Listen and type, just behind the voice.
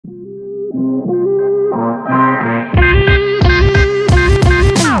I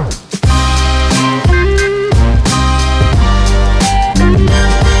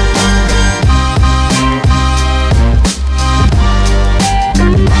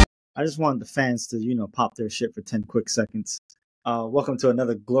just wanted the fans to, pop their shit for 10 quick seconds. Welcome to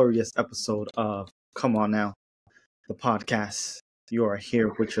another glorious episode of Come On Now, the podcast. You are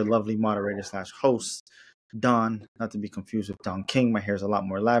here with your lovely moderator / host, Don, not to be confused with Don King. My hair is a lot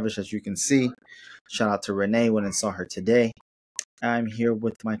more lavish, as you can see. Shout out to Renee, when I saw her today. I'm here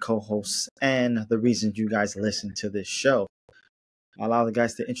with my co-hosts and the reasons you guys listen to this show. I'll allow the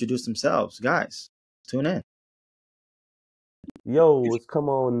guys to introduce themselves. Guys, tune in. Yo, it's Come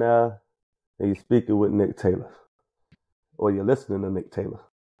On Now, and you're speaking with Nick Taylor, or you're listening to Nick Taylor.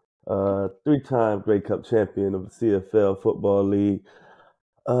 3-time Grey Cup champion of the CFL Football League,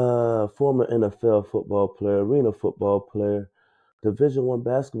 former NFL football player, arena football player, Division I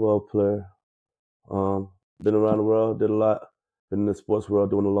basketball player. Been around the world, did a lot, been in the sports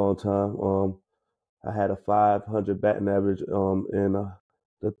world doing a long time. I had a 500 batting average in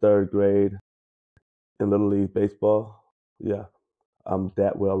the 3rd grade in Little League baseball. Yeah, I'm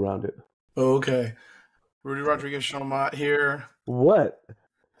that well-rounded. Okay. Rudy Rodriguez Showmont here. What?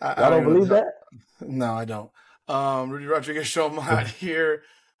 I don't believe that? No, I don't. Rudy Rodriguez Showmont here.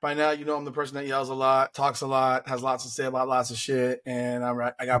 By now, you know I'm the person that yells a lot, talks a lot, has lots to say about lots of shit, and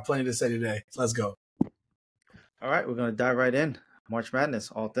I got plenty to say today. So let's go. All right, we're going to dive right in. March Madness,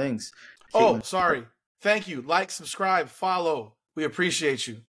 all things. Oh, sorry. Thank you. Like, subscribe, follow. We appreciate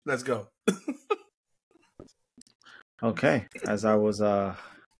you. Let's go. Okay, as I was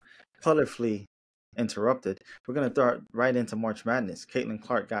colorfully interrupted, we're going to start right into March Madness. Caitlin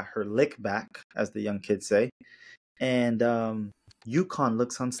Clark got her lick back, as the young kids say, and UConn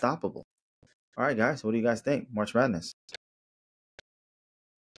looks unstoppable. All right, guys, what do you guys think? March Madness.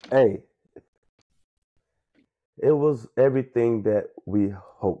 Hey, it was everything that we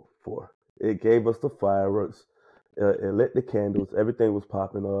hoped for. It gave us the fireworks. It lit the candles. Everything was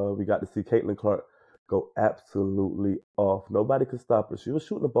popping. We got to see Caitlin Clark go absolutely off. Nobody could stop her. She was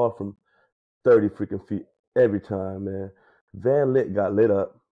shooting the ball from 30 freaking feet every time, man. Van Lit got lit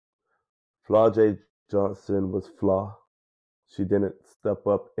up. Flaw J. Johnson was flaw. She didn't step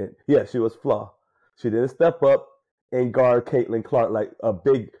up and she was flaw. She didn't step up and guard Caitlin Clark like a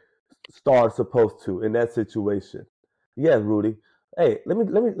big star supposed to in that situation. Yeah, Rudy. Hey, let me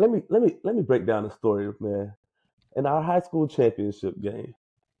break down the story, man. In our high school championship game,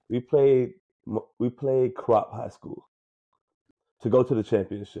 we played Crop High School to go to the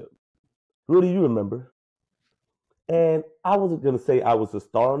championship. Rudy, you remember. And I wasn't going to say I was a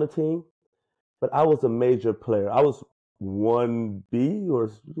star on the team, but I was a major player. I was 1B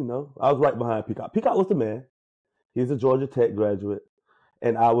I was right behind Peacock. Peacock was the man. He's a Georgia Tech graduate.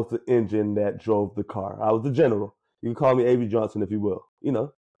 And I was the engine that drove the car. I was the general. You can call me A.V. Johnson if you will,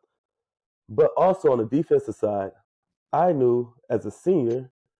 But also on the defensive side, I knew as a senior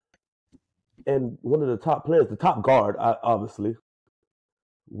and one of the top players, the top guard, obviously,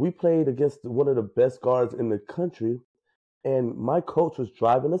 we played against one of the best guards in the country, and my coach was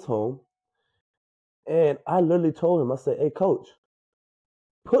driving us home, and I literally told him, I said, hey, coach,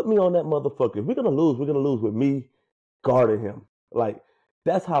 put me on that motherfucker. If we're going to lose with me guarding him. Like,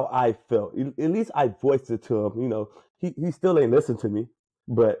 that's how I felt. At least I voiced it to him. He still ain't listened to me,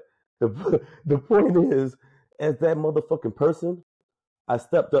 but the point is, as that motherfucking person, I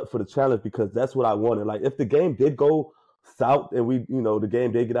stepped up for the challenge because that's what I wanted. Like, if the game did go south and the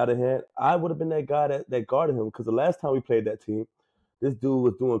game did get out of hand, I would have been that guy that guarded him. Because the last time we played that team, this dude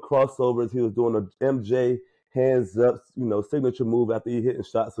was doing crossovers. He was doing a MJ hands up, signature move after he hitting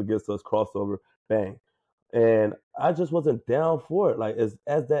shots against us, crossover, bang. And I just wasn't down for it. Like, as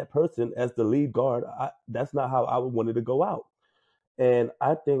that person, as the lead guard, that's not how I wanted to go out. And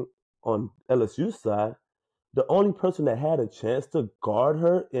I think on LSU's side, the only person that had a chance to guard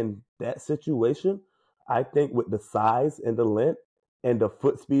her in that situation, I think with the size and the length and the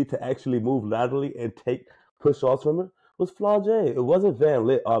foot speed to actually move laterally and take push-offs from her, was Flaw J. It wasn't Van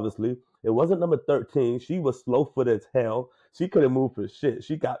Lit, obviously. It wasn't number 13. She was slow-footed as hell. She couldn't move for shit.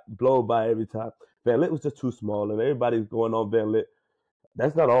 She got blown by every time. Van Lit was just too small, and everybody's going on Van Lit.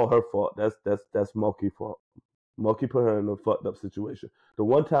 That's not all her fault. That's Mulkey's fault. Mulkey put her in a fucked up situation. The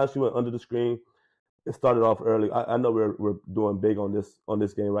one time she went under the screen, it started off early. I know we're doing big on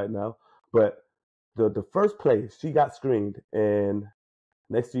this game right now, but the first play, she got screened, and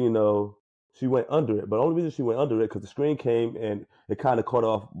next thing you know, she went under it. But the only reason she went under it because the screen came and it kind of caught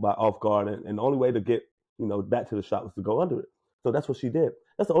off guard, and the only way to get back to the shot was to go under it. So that's what she did.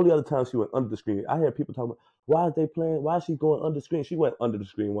 That's the only other time she went under the screen. I hear people talking about why is she going under the screen? She went under the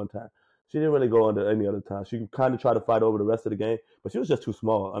screen one time. She didn't really go under any other time. She kind of tried to fight over the rest of the game, but she was just too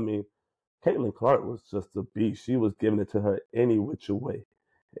small. I mean, Caitlin Clark was just a beast. She was giving it to her any which way,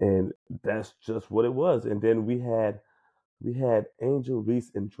 and that's just what it was. And then we had Angel Reese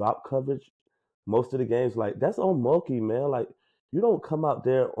in drop coverage most of the games. Like, that's on Mulkey, man. Like, you don't come out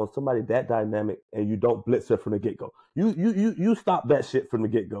there on somebody that dynamic and you don't blitz her from the get go. You stop that shit from the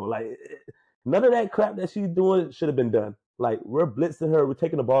get go. Like, none of that crap that she's doing should have been done. Like, we're blitzing her, we're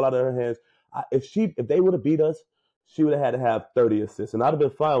taking the ball out of her hands. If they would have beat us, she would have had to have 30 assists, and I'd have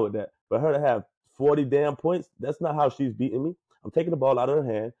been fine with that. But her to have 40 damn points, that's not how she's beating me. I'm taking the ball out of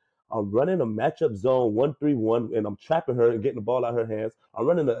her hand. I'm running a matchup zone 1-3-1, and I'm trapping her and getting the ball out of her hands. I'm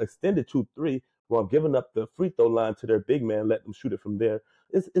running an extended 2-3, where I'm giving up the free throw line to their big man, let them shoot it from there.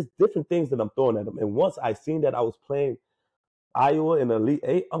 It's different things that I'm throwing at them. And once I seen that I was playing Iowa in the Elite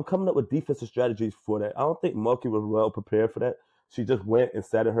Eight, I'm coming up with defensive strategies for that. I don't think Mulkey was well prepared for that. She just went and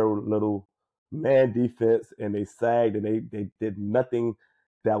sat in her little man defense, and they sagged, and they did nothing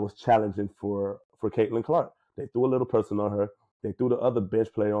that was challenging for Caitlin Clark. They threw a little person on her. They threw the other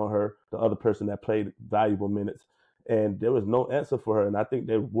bench player on her, the other person that played valuable minutes, and there was no answer for her. And I think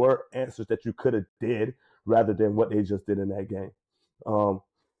there were answers that you could have did rather than what they just did in that game.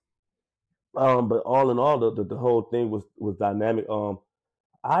 But all in all, the whole thing was dynamic.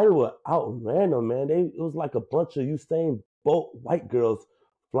 Iowa outran them, man. It was like a bunch of Usain Bolt white girls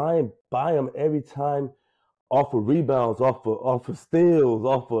flying by them every time, off of rebounds, off of steals,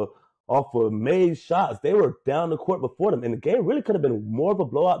 off of made shots. They were down the court before them, and the game really could have been more of a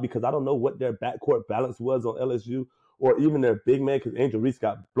blowout because I don't know what their backcourt balance was on LSU, or even their big man, because Angel Reese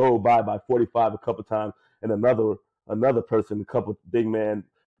got blown by 45 a couple times, and another person, a couple big man,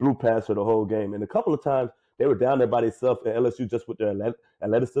 blew past her the whole game. And a couple of times they were down there by themselves, and LSU, just with their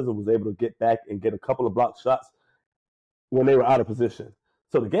athleticism, was able to get back and get a couple of block shots when they were out of position.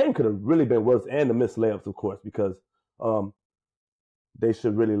 So the game could have really been worse, and the missed layups, of course, because they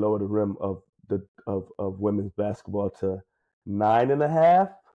should really lower the rim of women's basketball to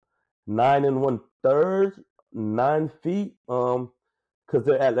 9.5, 9 1/3, 9 feet, because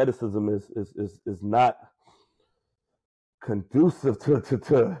their athleticism is not conducive to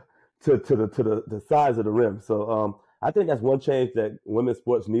the size of the rim. So I think that's one change that women's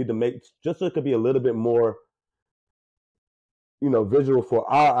sports need to make, just so it could be a little bit more, visual for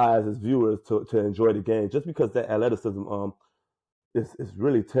our eyes as viewers to enjoy the game. Just because that athleticism is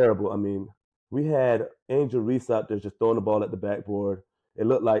really terrible. I mean, we had Angel Reese out there just throwing the ball at the backboard. It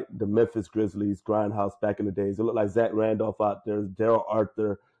looked like the Memphis Grizzlies grindhouse back in the days. It looked like Zach Randolph out there, Daryl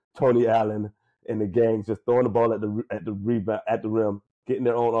Arthur, Tony Allen, and the gang just throwing the ball at the rim, getting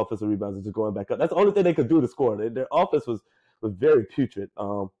their own offensive rebounds and just going back up. That's the only thing they could do to score. Their offense was very putrid.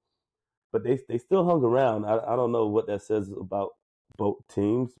 But they still hung around. I don't know what that says about both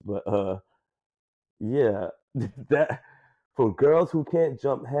teams, but yeah, that for girls who can't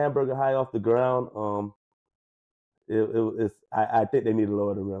jump hamburger high off the ground, I think they need to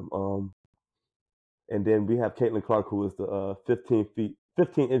lower the rim. And then we have Caitlin Clark, who is the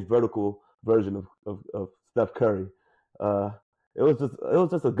 15-inch vertical version of Steph Curry. It was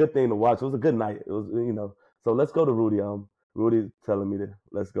just a good thing to watch. It was a good night. It was, So let's go to Rudy. Rudy's telling me to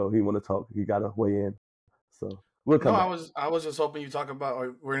let's go. He want to talk. He got to weigh in. So we'll come. No, I was just hoping you talk about.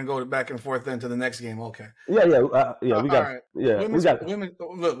 Or we're gonna go back and forth then to the next game. Okay. Yeah. We got. Right. Yeah, women's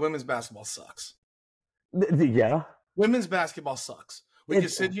basketball sucks. Yeah. Women's basketball sucks. We can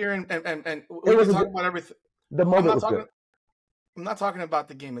sit here and we can talk about everything. The moment was good. I'm not talking about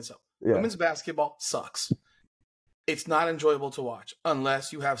the game itself. Yeah. Women's basketball sucks. It's not enjoyable to watch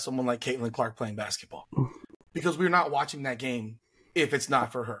unless you have someone like Caitlin Clark playing basketball. Because we're not watching that game if it's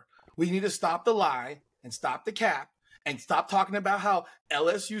not for her. We need to stop the lie and stop the cap and stop talking about how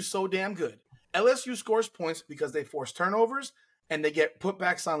LSU's so damn good. LSU scores points because they force turnovers and they get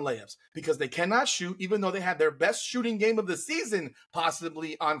putbacks on layups because they cannot shoot, even though they had their best shooting game of the season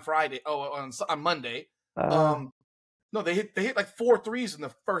possibly on Friday. On Monday. No, they hit like 4 threes in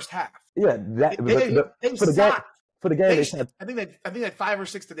the first half. Yeah, for the game, I think they had 5 or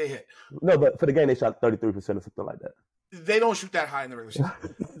 6 that they hit. No, but for the game they shot 33% or something like that. They don't shoot that high in the regular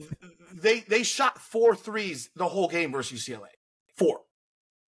season. They shot 4 threes the whole game versus UCLA. 4.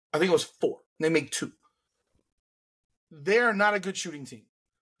 I think it was 4. They made 2. They're not a good shooting team.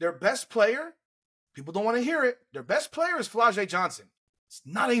 Their best player, people don't want to hear it. Their best player is Flau'jae Johnson. It's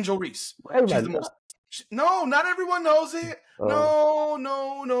not Angel Reese. No, not everyone knows it. No.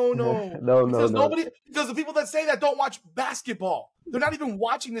 Because the people that say that don't watch basketball. They're not even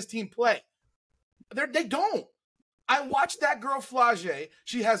watching this team play. They don't. I watched that girl Flau'jae.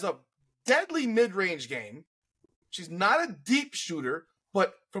 She has a deadly mid-range game. She's not a deep shooter.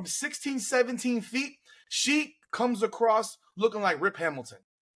 But from 16, 17 feet, she comes across looking like Rip Hamilton.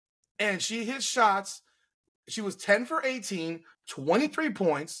 And she hit shots. She was 10 for 18, 23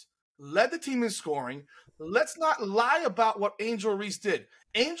 points, led the team in scoring. Let's not lie about what Angel Reese did.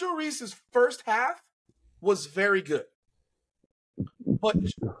 Angel Reese's first half was very good. But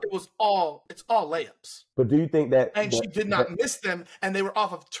it's all layups. But do you think that... And she did not miss them, and they were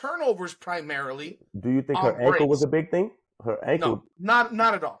off of turnovers primarily. Do you think her ankle was a big thing? Her ankle? No,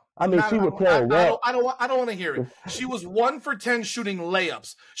 not at all. I mean, she was playing well. I don't want to hear it. She was 1 for 10 shooting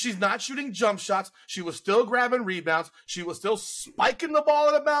layups. She's not shooting jump shots. She was still grabbing rebounds. She was still spiking the ball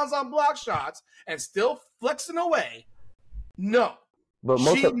out of bounds on block shots and still flexing away. No. But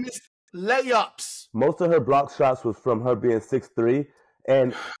she missed layups. Most of her block shots was from her being 6'3",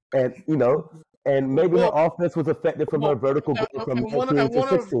 and you know, and maybe her offense was affected from her vertical growth from 19 to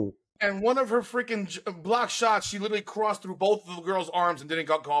 16. And one of her freaking block shots, she literally crossed through both of the girls' arms and didn't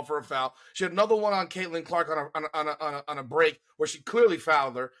get called for a foul. She had another one on Caitlin Clark on a break where she clearly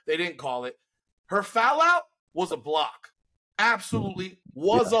fouled her. They didn't call it. Her foul out was a block. Absolutely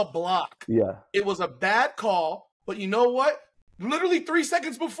was a block. Yeah. It was a bad call, but you know what? Literally 3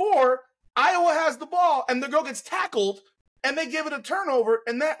 seconds before, Iowa has the ball, and the girl gets tackled, and they give it a turnover,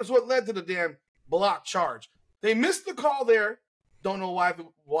 and that is what led to the damn block charge. They missed the call there. Don't know why,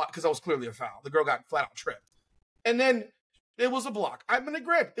 because that was clearly a foul. The girl got flat out tripped. And then it was a block. I'm going to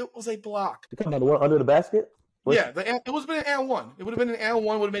grant it was a block. You talking about the one under the basket? Yeah, it was been an and one. It would have been an and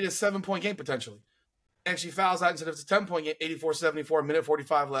one, would have made it a 7-point game potentially. And she fouls out instead of a 10-point game, 84-74, minute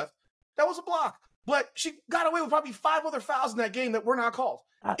 45 left. That was a block. But she got away with probably 5 other fouls in that game that were not called.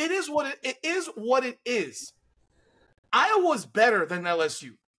 It is what it is. Iowa's better than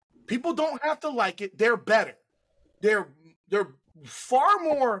LSU. People don't have to like it. They're better. They're far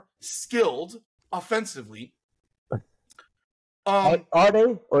more skilled offensively. Are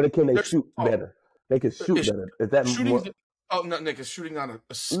they, or can they shoot better? They can shoot better. Is that shooting? More... Oh no, Nick, is shooting not a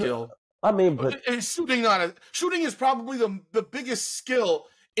skill? I mean, but shooting is probably the biggest skill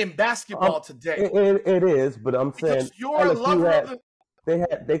in basketball today. It is, but I'm saying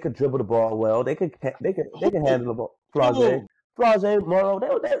they could dribble the ball well. They could handle the ball. Flage, Morrow,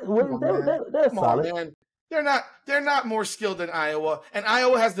 they're solid. Man. They're not more skilled than Iowa, and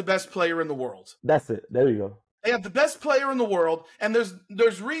Iowa has the best player in the world. That's it. There you go. They have the best player in the world, and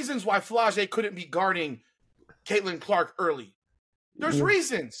there's reasons why Flage couldn't be guarding Caitlin Clark early. There's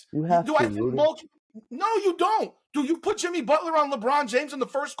reasons. You have I think Mulkey? No, you don't. Do you put Jimmy Butler on LeBron James in the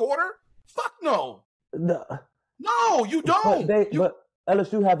first quarter? Fuck no. No, you don't. But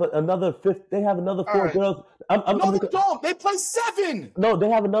LSU have another fifth. They have another 4 girls. No, they don't. They play 7. No, they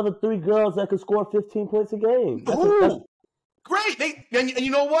have another 3 girls that can score 15 points a game. Great. And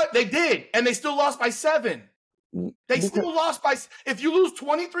you know what? They did, and they still lost by 7. Still lost by. If you lose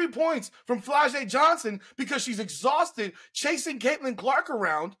 23 points from Flage Johnson because she's exhausted chasing Caitlin Clark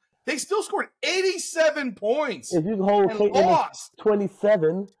around, they still scored 87 points. If you hold Caitlin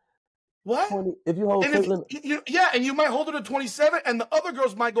 27. What? 20, if you hold Caitlin... and you might hold her to 27, and the other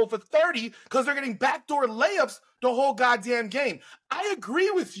girls might go for 30 because they're getting backdoor layups the whole goddamn game. I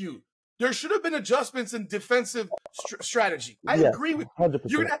agree with you. There should have been adjustments in defensive strategy. I agree with you.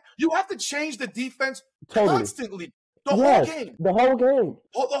 100%. You have to change the defense constantly. The whole game. The whole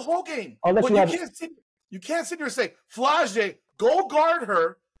game. Unless you can't sit here and say, Flage, go guard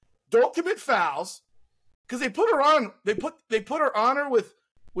her, don't commit fouls, because they put her on. They put her on her with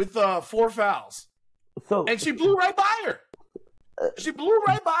 4 fouls. And she blew right by her.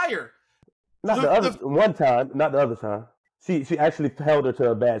 Not the other time. She actually held her to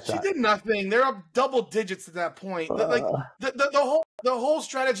a bad shot. She did nothing. They're up double digits at that point. The whole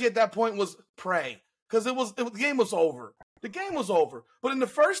strategy at that point was pray, because the game was over. The game was over. But in the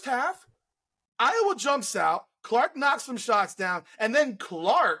first half, Iowa jumps out. Clark knocks some shots down, and then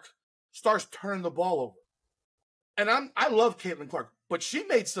Clark starts turning the ball over. And I love Caitlin Clark, but she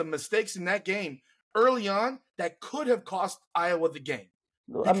made some mistakes in that game early on that could have cost Iowa the game.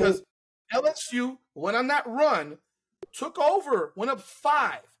 Because LSU went on that run, took over, went up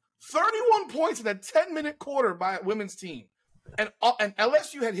 5, 31 points in a 10-minute quarter by a women's team. And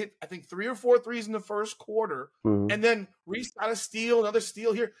LSU had hit, I think, 3 or 4 threes in the first quarter. Mm-hmm. And then Reese got a steal, another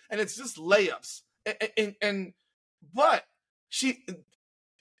steal here. And it's just layups. But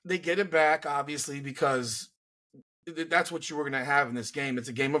they get it back, obviously, because that's what you were going to have in this game. It's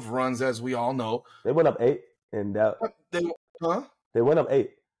a game of runs, as we all know. They went up 8. And They went up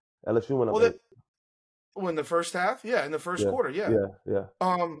 8. LSU went up 8. In the first half? Yeah, in the first quarter, Yeah.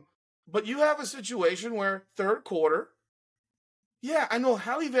 But you have a situation where third quarter, I know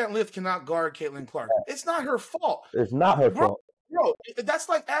Hallie Van Lith cannot guard Caitlin Clark. It's not her fault. It's not her fault. Bro, that's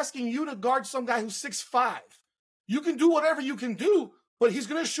like asking you to guard some guy who's 6'5". You can do whatever you can do, but he's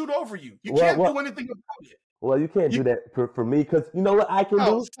going to shoot over you. You can't do anything about it. Well, you can't do that for me because you know what I can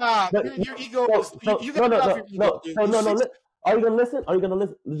do? Stop. Your ego is... You got to no. Are you going to listen? Are you going to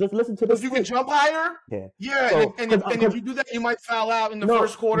listen? Just listen to this. Because you can jump higher? Yeah. Yeah, so, and if you do that, you might foul out in the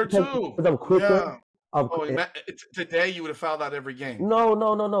first quarter, too. Because I'm quicker. Yeah. Today, you would have fouled out every game. No.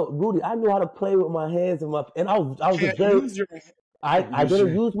 Rudy, I knew how to play with my hands and I was I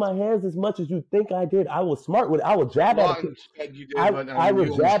didn't use my hands as much as you think I did. I was smart with it. I would jab at I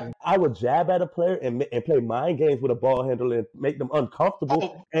would jab at a player and play mind games with a ball handler and make them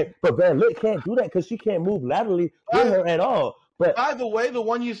uncomfortable. But Van Lit can't do that because she can't move laterally with her at all. But by the way, the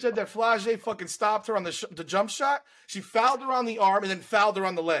one you said that Flage fucking stopped her on the jump shot, she fouled her on the arm and then fouled her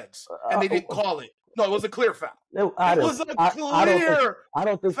on the legs, and they didn't call it. No, it was a clear foul. It was a clear I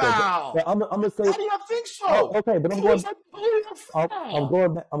don't think foul. So. I'm gonna say. I don't think so. Oh, okay, but I'm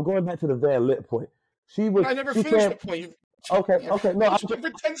going back to the Van Lit point. I never finished the point. Okay. No, I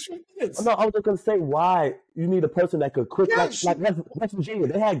was just gonna say why you need a person that could quick like West Virginia.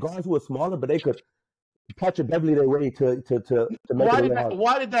 They had guards who were smaller, but they could Patrick Beverly their way to make it.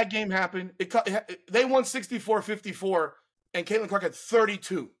 Why did that game happen? They won 64-54, and Caitlin Clark had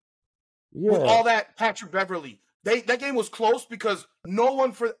 32. Yeah. With all that Patrick Beverly. That game was close because no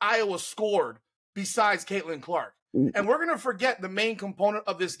one for Iowa scored besides Caitlin Clark. And we're going to forget the main component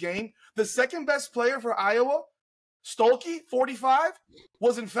of this game. The second best player for Iowa, Stolke, 45,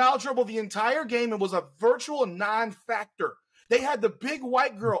 was in foul trouble the entire game and was a virtual non-factor. They had the big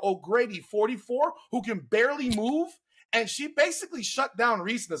white girl, O'Grady, 44, who can barely move, and she basically shut down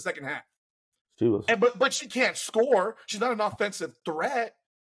Reese in the second half. But she can't score. She's not an offensive threat.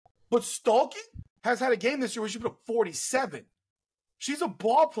 But Stolke has had a game this year where she put up 47. She's a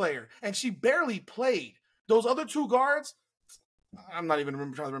ball player, and she barely played. Those other two guards, I'm not even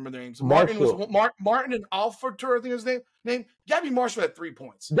trying to remember their names. Martin and Alford, I think his name. Gabby Marshall had 3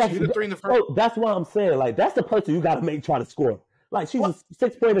 points. She hit a 3 in the first. That's what I'm saying. Like, that's the person you got to try to score. Like, she's a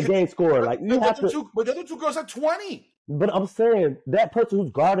 6-point-a-game scorer. Like, you have to. But the other two girls had 20. But I'm saying that person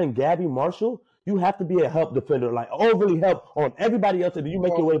who's guarding Gabby Marshall, you have to be a help defender, like overly help on everybody else, and then you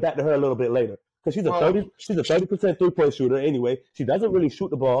make your way back to her a little bit later because she's a 30% 3-point shooter anyway. She doesn't really shoot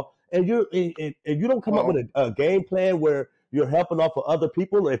the ball, and you don't come up with a game plan where you're helping off of other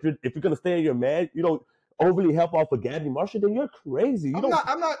people. If you're gonna stay in your man, you don't overly help off of Gabby Marshall. Then you're crazy.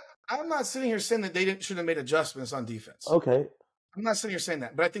 I'm not sitting here saying that they shouldn't have made adjustments on defense. Okay, I'm not sitting here saying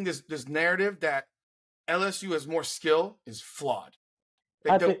that, but I think this narrative that LSU has more skill is flawed.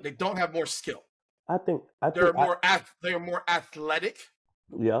 They don't have more skill. They're more athletic.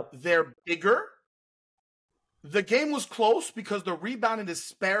 Yeah. They're bigger. The game was close because the rebounding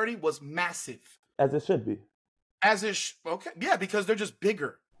disparity was massive. As it should be. Okay. Yeah, because they're just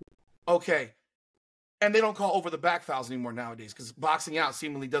bigger. Okay. And they don't call over the back fouls anymore nowadays because boxing out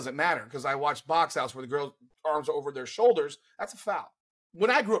seemingly doesn't matter. Because I watched box outs where the girls' arms are over their shoulders. That's a foul.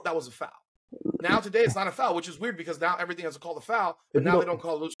 When I grew up, that was a foul. Now today it's not a foul, which is weird because now everything has to call the foul, but now they don't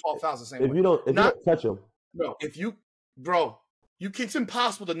call loose ball fouls the same way. If you don't touch them. No, it's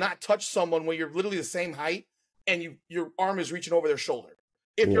impossible to not touch someone when you're literally the same height and your arm is reaching over their shoulder.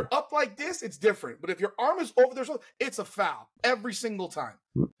 If you're up like this, it's different. But if your arm is over their shoulder, it's a foul every single time.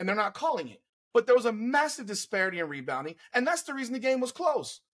 And they're not calling it. But there was a massive disparity in rebounding, and that's the reason the game was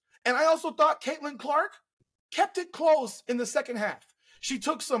close. And I also thought Caitlin Clark kept it close in the second half. She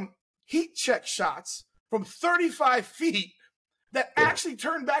took some heat check shots from 35 feet that actually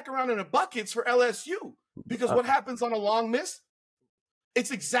turned back around into buckets for LSU. Because what happens on a long miss,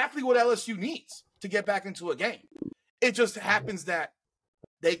 it's exactly what LSU needs to get back into a game. It just happens that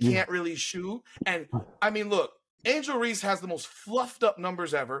they can't really shoot. And, I mean, look, Angel Reese has the most fluffed up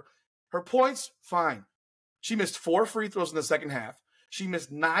numbers ever. Her points, fine. She missed 4 free throws in the second half. She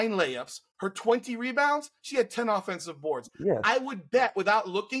missed 9 layups. Her 20 rebounds, she had 10 offensive boards. Yes. I would bet without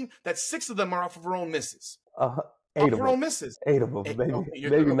looking that 6 of them are off of her own misses. 8 of her own misses. 8 of them,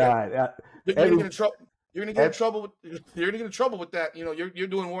 maybe 9. You're gonna get in trouble with that. You know, you're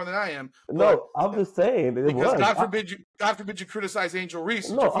doing more than I am. No, I'm just saying. Because God forbid you criticize Angel Reese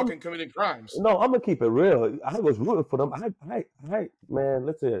for fucking committing crimes. No, I'm gonna keep it real. I was rooting for them. Man,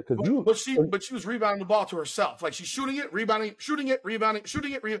 listen, but she was rebounding the ball to herself. Like she's shooting it, rebounding, shooting it, rebounding,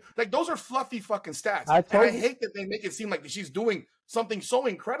 shooting it. Like those are fluffy fucking stats. I hate that they make it seem like she's doing something so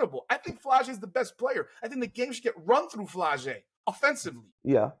incredible. I think Flage is the best player. I think the game should get run through Flage offensively.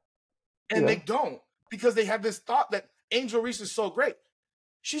 Yeah, and they don't. Because they have this thought that Angel Reese is so great.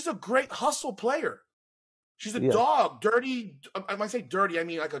 She's a great hustle player. She's a dog, dirty. When I say dirty, I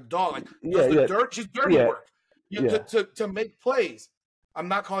mean like a dog. Like dirt. She's dirty work. to make plays. I'm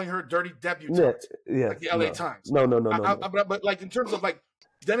not calling her dirty debutante like the LA Times. No. But like in terms of like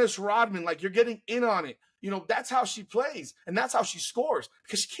Dennis Rodman, like you're getting in on it. That's how she plays and that's how she scores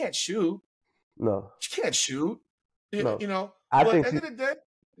because she can't shoot. No, she can't shoot. I but think at the end of the day,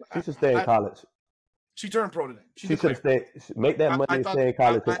 she should stay in college. She turned pro today. She should stay, make that money and stay in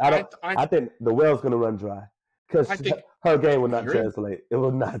college. I think the well's gonna run dry because her game will not translate. It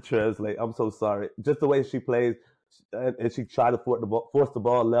will not translate. I'm so sorry. Just the way she plays, and she tried to force the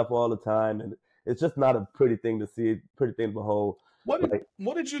ball left all the time, and it's just not a pretty thing to see. Pretty thing to behold.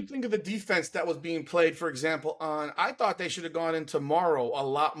 What did you think of the defense that was being played? For example, I thought they should have gone into Morrow a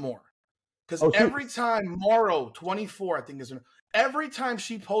lot more because every time Morrow 24, I think every time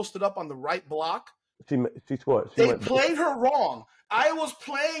she posted up on the right block. She scored. They played her wrong. I was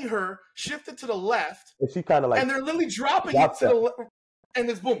playing her, shifted to the left, and she kind of like, and they're literally dropping it to the left, and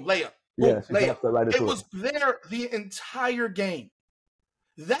it's boom, layup. Boom, layup. Right, it was there the entire game.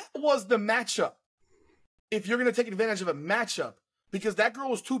 That was the matchup. If you're going to take advantage of a matchup, because that girl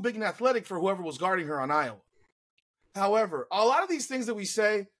was too big and athletic for whoever was guarding her on Iowa. However, a lot of these things that we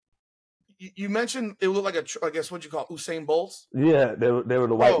say. You mentioned it looked like I guess what you call Usain Bolts. Yeah, they were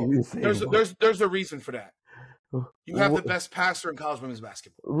the white Usain Bolts. There's a reason for that. You have the best passer in college women's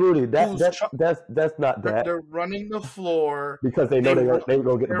basketball. Rudy, that's not that. They're running the floor because they know they're going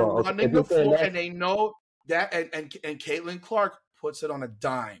to get the ball. They're running the floor, and they know that. And Caitlin Clark puts it on a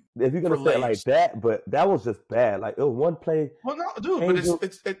dime. If you're going to say it like that, but that was just bad. Like it was one play. Well, no, dude,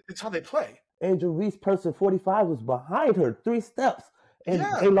 but it's how they play. Angel Reese, person 45, was behind her 3 steps. And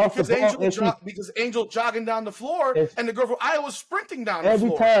they lost the ball. Because Angel jogging down the floor and the girl from Iowa sprinting down the Every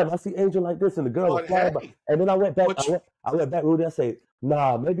floor. time I see Angel like this and the girl was flying by. And then I went back. I went back, Rudy. I say,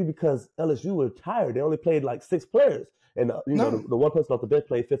 nah, maybe because LSU were tired. They only played like 6 players. And, the one person off the bench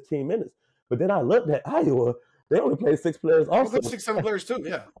played 15 minutes. But then I looked at Iowa. They only played 6 players also. 6, 7 players too,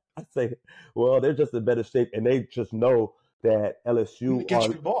 yeah. I say, well, they're just in better shape. And they just know that LSU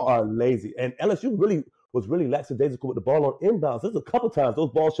are lazy. And LSU was really lackadaisical with the ball on inbounds. There's a couple times those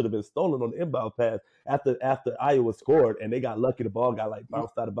balls should have been stolen on the inbound pass after Iowa scored, and they got lucky. The ball got like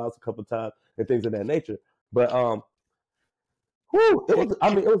bounced out of bounds a couple times and things of that nature. But it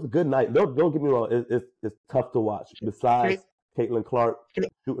was a good night. Don't get me wrong. It's tough to watch. Besides Caitlin Clark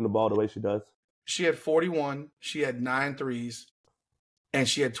shooting the ball the way she does, she had 41. She had 9 threes, and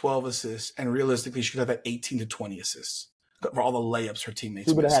she had 12 assists. And realistically, she could have had 18 to 20 assists for all the layups her teammates.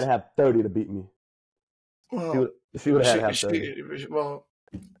 She would have had to have 30 to beat me. Well, she would have had 30. Well,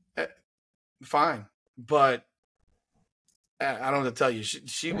 fine, but I don't know what to tell you.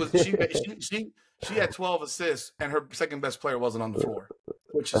 She had 12 assists, and her second best player wasn't on the floor,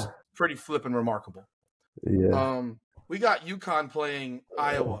 which is pretty flippin' remarkable. Yeah. We got UConn playing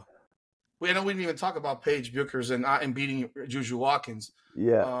Iowa. We didn't even talk about Paige Buchers and beating Juju Watkins.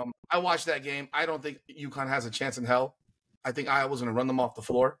 Yeah. I watched that game. I don't think UConn has a chance in hell. I think Iowa's going to run them off the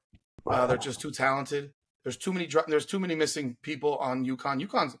floor. They're just too talented. There's too many missing people on UConn.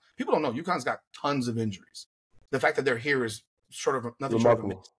 People don't know UConn's got tons of injuries. The fact that they're here is sort of nothing short of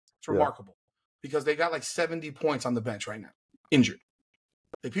amazing. It's remarkable because they got like 70 points on the bench right now, injured.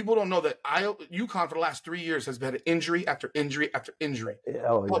 People don't know that UConn for the last 3 years has had injury after injury after injury.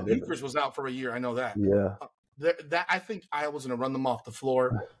 Buchers was out for a year. I know that. Yeah. I think Iowa's going to run them off the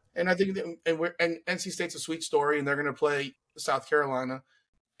floor, and I think and NC State's a sweet story, and they're going to play South Carolina.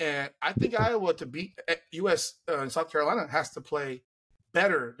 And I think Iowa to beat South Carolina has to play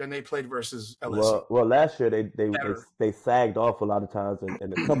better than they played versus LSU. Well, last year they sagged off a lot of times,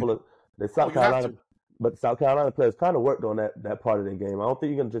 and a couple of South Carolina players kind of worked on that part of the game. I don't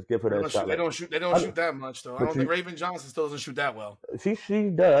think you can just give her that shot. They don't shoot that much though. I don't think Raven Johnson still doesn't shoot that well. She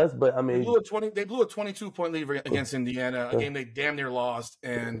does, but I mean, they blew a 22-point lead against Indiana, a game they damn near lost,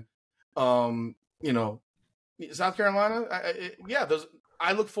 and South Carolina,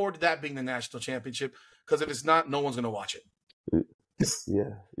 I look forward to that being the national championship because if it's not, no one's going to watch it.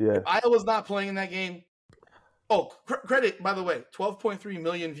 Yeah. If Iowa's not playing in that game. Oh, credit, by the way, 12.3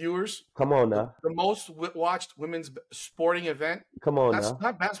 million viewers. Come on now. The most watched women's sporting event. Come on That's now.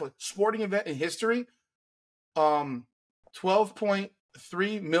 not basketball. Sporting event in history.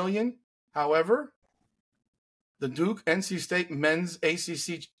 12.3 million. However, the Duke NC State men's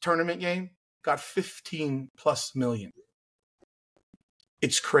ACC tournament game got 15+ million.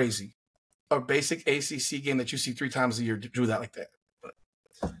 It's crazy. A basic ACC game that you see 3 times a year drew that like that. But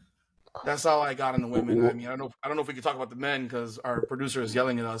that's all I got on the women. I mean, I don't know if we can talk about the men because our producer is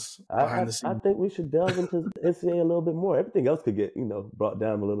yelling at us behind the scenes. I think we should delve into NCAA a little bit more. Everything else could get brought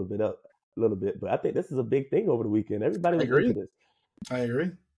down a little bit. But I think this is a big thing over the weekend. Everybody was into this. I agree.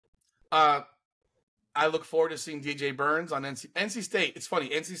 I look forward to seeing DJ Burns on NC State. It's funny.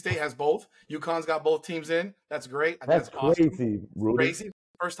 NC State has both. UConn's got both teams in. That's great. I think That's awesome. crazy, Rudy. Crazy.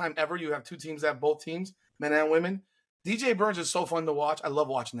 First time ever you have two teams that have both teams, men and women. DJ Burns is so fun to watch. I love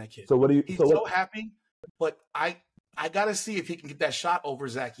watching that kid. So what do you? He's so happy, but I got to see if he can get that shot over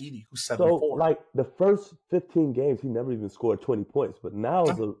Zach Edey, who's 7'4". So, like, the first 15 games, he never even scored 20 points. But now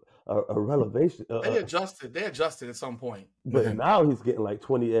it's a revelation. They adjusted. They adjusted at some point. But now he's getting like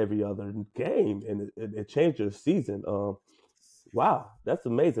 20 every other game, and it changed their season. Wow, that's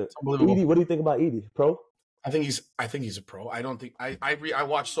amazing. Edey, what do you think about Edey? Pro? I think he's a pro. I don't think I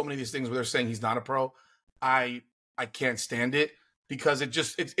watch so many of these things where they're saying he's not a pro. I can't stand it because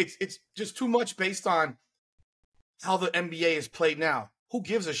it's just too much based on how the NBA is played now. Who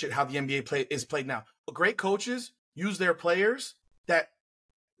gives a shit how the NBA is played now? But great coaches use their players that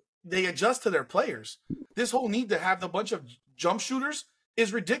they adjust to their players. This whole need to have a bunch of jump shooters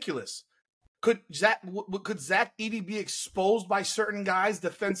is ridiculous. Could Zach Edey be exposed by certain guys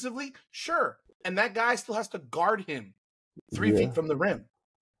defensively? Sure. And that guy still has to guard him 3 feet from the rim.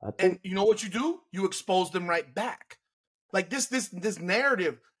 And you know what you do? You expose them right back. Like this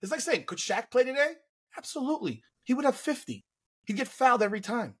narrative, it's like saying, could Shaq play today? Absolutely. He would have 50. He'd get fouled every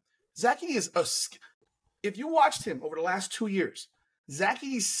time. Zach Edey is if you watched him over the last 2 years, Zach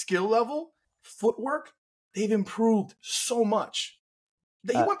Edey's skill level, footwork, they've improved so much.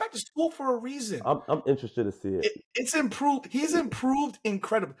 He went back to school for a reason. I'm interested to see it. It's improved. He's improved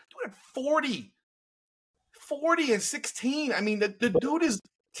incredibly. Dude, 40 and 16. I mean, the dude is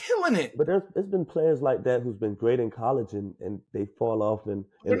killing it. But there's been players like that who's been great in college and they fall off in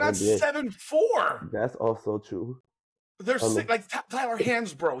they're not NBA. 7'4". That's also true. They're like Tyler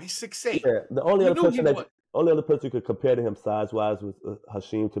Hansbrough. He's 6'8". Yeah, the only other person who could compare to him size-wise was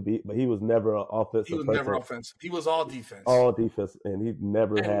Hashim Thabit, but he was never an offensive person. He was never offensive. He was all defense. All defense, and he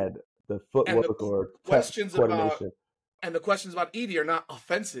never had the footwork or questions coordination. And the questions about Edey are not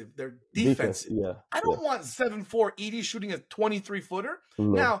offensive. They're defensive. Yeah. I don't want 7'4" Edey shooting a 23-footer. No.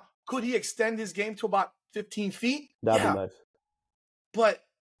 Now, could he extend his game to about 15 feet? That'd be nice. But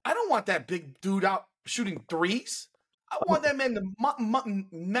I don't want that big dude out shooting threes. I want that man to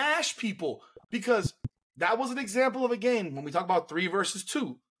mash people because that was an example of a game when we talk about 3 versus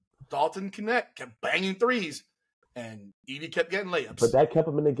 2. Dalton Connect kept banging threes, and Edey kept getting layups. But that kept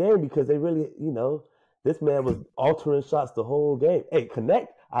him in the game because they really, this man was altering shots the whole game. Hey,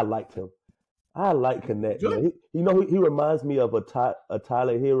 Connect, I liked him. I like Connect. He reminds me of a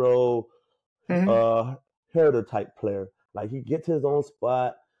Tyler Hero, Herder type player. Like he gets his own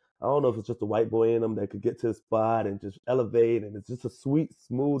spot. I don't know if it's just a white boy in him that could get to his spot and just elevate, and it's just a sweet,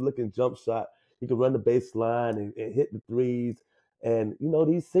 smooth-looking jump shot. He can run the baseline and hit the threes. And,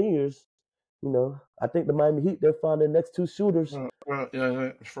 these seniors, I think the Miami Heat, they'll find their next 2 shooters.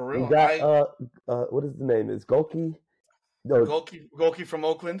 Yeah, for real. We got, what is the name? It's Golke? No, Golke from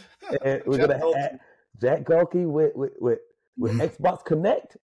Oakland. And we're going to add Jack Golke with Xbox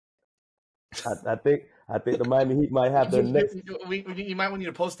Connect. I think the Miami Heat might have their next. You might need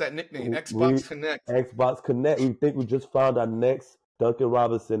to post that nickname, Xbox Connect. Xbox Connect. We think we just found our next Duncan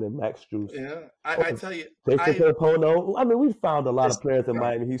Robinson and Max Strus. Yeah, I tell you. Jason Filippono. I mean, we found a lot of players in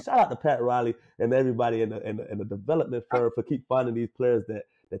Miami Heat. Shout out to Pat Riley and everybody in the development firm for keep finding these players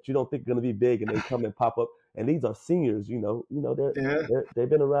that you don't think are going to be big and they come and pop up. And these are seniors, they've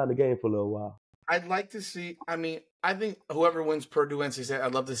been around the game for a little while. I'd like to see. I mean, I think whoever wins Purdue, NC State,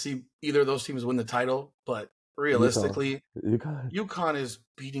 I'd love to see either of those teams win the title. But realistically, UConn is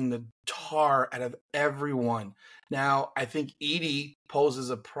beating the tar out of everyone. Now, I think Edey poses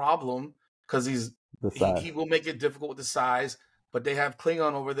a problem because he will make it difficult with the size. But they have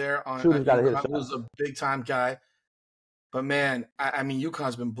Klingon over there on UConn, who's a big time guy. But man, I mean,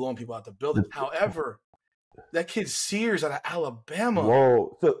 UConn's been blowing people out the building. However, that kid Sears out of Alabama.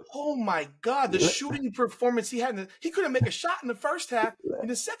 Whoa. Oh my God. The shooting performance he had. He couldn't make a shot in the first half. In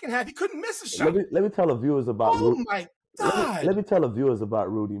the second half, he couldn't miss a shot. Let me tell the viewers about Rudy. Oh my God. Let me tell the viewers about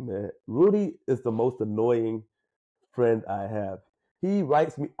Rudy, man. Rudy is the most annoying friend I have. He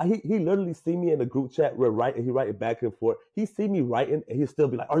writes me, he literally see me in the group chat, he writing back and forth. He see me writing and he'll still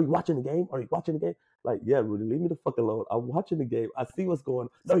be like, are you watching the game? Are you watching the game? Like, yeah, Rudy, leave me the fuck alone. I'm watching the game. I see what's going on.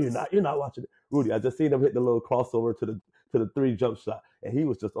 No, you're not. You're not watching it. Rudy, I just seen him hit the little crossover to the 3 jump shot. And he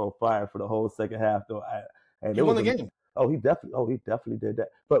was just on fire for the whole second half though. He won the game. He definitely did that.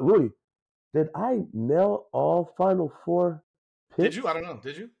 But Rudy, did I nail all Final 4 picks? Did you? I don't know.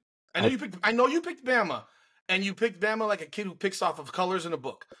 Did you? I know you picked Bama. and you picked Bama like a kid who picks off of colors in a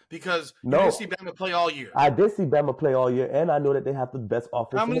book because you No. didn't see Bama play all year. I did see Bama play all year, and I know that they have the best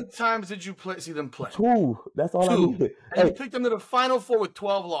offense. How many times did you see them play? 2. That's all I needed. And you picked them to the Final Four with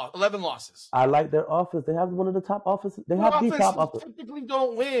 11 losses. I like their offense. They have one of the top offenses. They have the top offense. Typically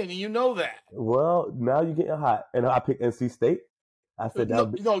don't win, and you know that. Well, now you're getting hot. And I picked NC State. I said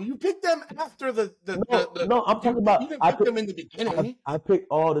no, you picked them after the No, I'm talking about. You didn't pick them in the beginning. I picked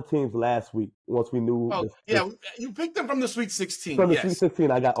all the teams last week once we knew. You picked them from the Sweet 16. From the Sweet 16,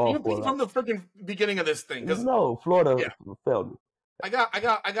 I got all 4. You picked from the freaking beginning of this thing. No, Florida failed me. I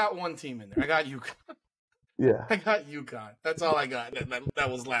got one team in there. I got UConn. Yeah, I got UConn. That's all I got.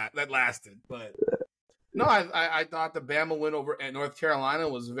 That lasted. But no, I thought the Bama win over at North Carolina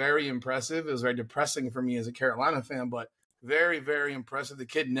was very impressive. It was very depressing for me as a Carolina fan, but very, very impressive. The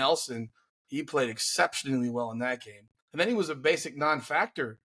kid Nelson, he played exceptionally well in that game. And then he was a basic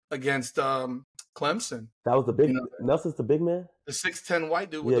non-factor against Clemson. That was the big Nelson's the big man? The 6'10" white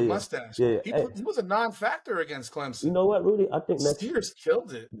dude with the mustache. Yeah. He was a non-factor against Clemson. You know what, Rudy? I think Steers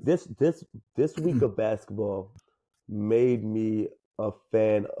killed it. This week of basketball made me a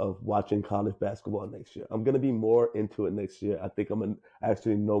fan of watching college basketball next year. I'm going to be more into it next year. I think I'm going to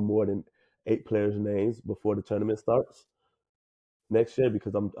actually know more than 8 players' names before the tournament starts next year,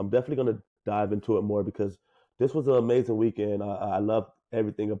 because I'm definitely going to dive into it more, because this was an amazing weekend. I loved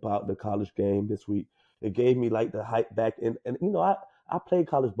everything about the college game this week. It gave me like the hype back in, and I played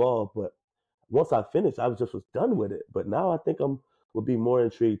college ball, but once I finished, I was done with it. But now I think will be more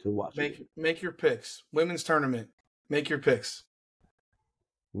intrigued to watch it. Make your picks. Women's tournament. Make your picks.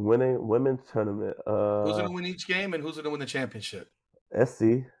 Women's tournament. Who's going to win each game and who's going to win the championship?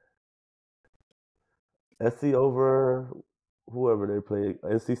 SC over whoever they play.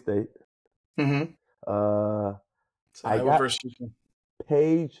 NC State. Mm-hmm. I got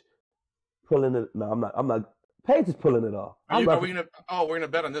Paige pulling it. No, I'm not. Paige is pulling it off. We're gonna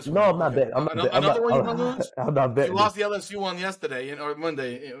bet on this one. No, I'm not betting. Another one you're gonna lose? I'm not betting. You lost the LSU one yesterday or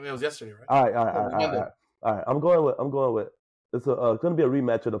Monday. It was yesterday, right? All right. I'm going with. It's going to be a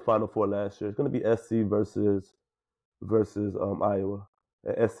rematch of the Final Four last year. It's going to be SC versus Iowa.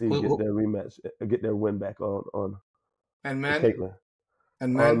 And SC get their rematch, get their win back on. And men. Caitlin.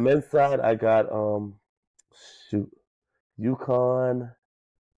 And men. On men's side, I got UConn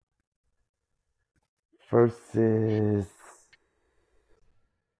versus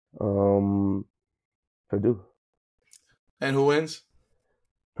Purdue. And who wins?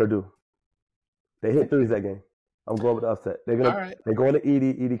 Purdue. They hit threes that game. I'm going with the upset. They're going to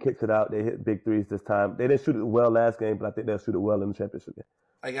Edie. Edie kicks it out. They hit big threes this time. They didn't shoot it well last game, but I think they'll shoot it well in the championship game.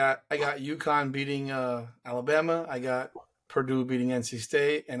 I got UConn beating Alabama. I got Purdue beating NC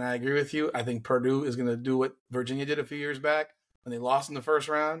State, and I agree with you. I think Purdue is going to do what Virginia did a few years back when they lost in the first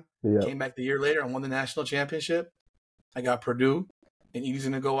round, came back the year later and won the national championship. I got Purdue, and Edie's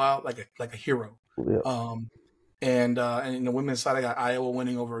going to go out like a hero. Yeah. And in the women's side, I got Iowa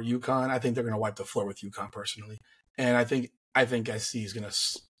winning over UConn. I think they're going to wipe the floor with UConn personally, and I think SC is going to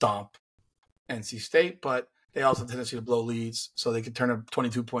stomp NC State, but they also have a tendency to blow leads, so they could turn a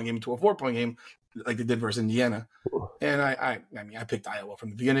 22-point game into a 4-point game like they did versus Indiana. And I picked Iowa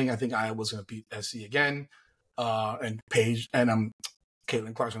from the beginning. I think Iowa's going to beat SC again, and Paige and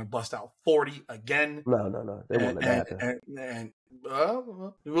Caitlin Clark's going to bust out 40 again. No, they won't let that happen. And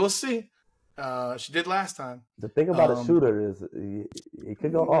we'll see. She did last time. The thing about a shooter is it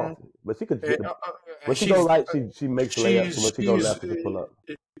could go off, but she could. When she go right, she makes layups. When she go left, she can pull up.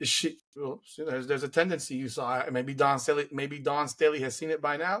 There's a tendency you saw. Maybe Dawn Staley has seen it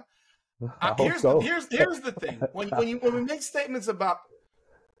by now. Here's the thing. When we make statements about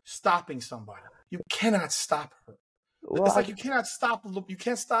stopping somebody, you cannot stop her. Well, it's like you can't stop LeBron. You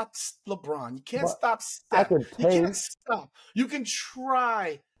can't stop Steph. You can't stop. You can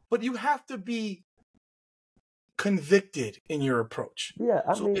try, but you have to be convicted in your approach. Yeah,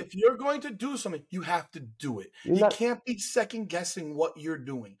 I mean, if you're going to do something, you have to do it. You can't be second guessing what you're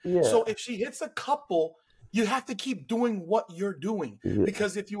doing. Yeah. So if she hits a couple, you have to keep doing what you're doing. Yeah.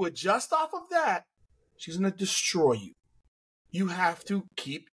 Because if you adjust off of that, she's going to destroy you. You have to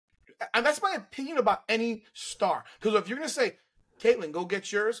keep, and that's my opinion about any star. Because if you're going to say, Caitlin, go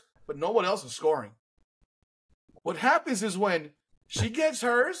get yours, but no one else is scoring. What happens is when she gets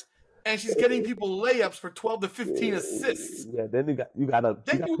hers, and she's getting people layups for 12 to 15 assists. Yeah, then you gotta.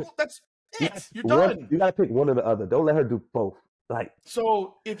 That's it. You're done. You gotta pick one or the other. Don't let her do both.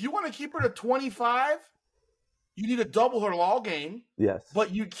 So if you want to keep her to 25, you need to double her all game. Yes.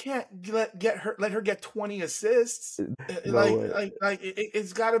 But you can't let her get 20 assists.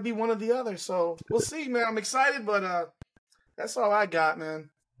 It's got to be one or the other. So we'll see, man. I'm excited, but that's all I got,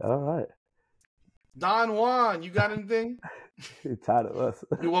 man. All right. Don Juan, you got anything? He's tired of us.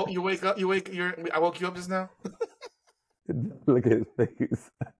 I woke you up just now. Look at his face.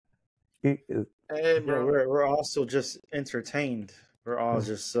 He is. Hey, Yeah, bro. we're also just entertained. We're all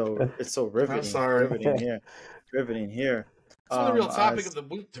just it's so riveting. I'm sorry. Riveting here. It's the real topic of the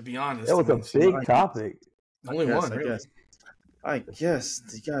week, to be honest. That was a big topic. Only one, really. I guess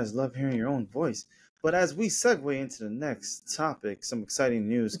you guys love hearing your own voice. But as we segue into the next topic, some exciting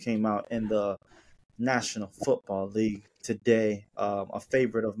news came out in the National Football League today. A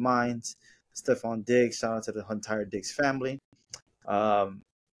favorite of mine, Stephon Diggs. Shout out to the entire Diggs family.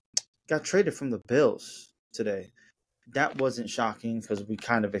 Got traded from the Bills today. That wasn't shocking because we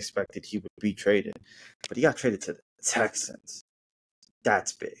kind of expected he would be traded. But he got traded to the Texans.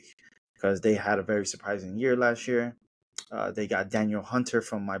 That's big because they had a very surprising year last year. They got Daniel Hunter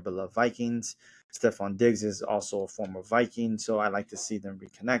from my beloved Vikings. Stephon Diggs is also a former Viking, so I like to see them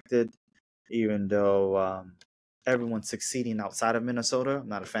reconnected. Even though everyone's succeeding outside of Minnesota, I'm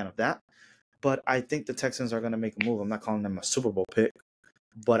not a fan of that. But I think the Texans are going to make a move. I'm not calling them a Super Bowl pick,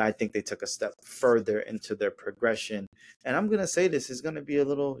 but I think they took a step further into their progression. And I'm going to say this is going to be a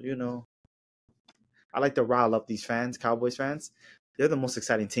little, I like to rile up these fans, Cowboys fans. They're the most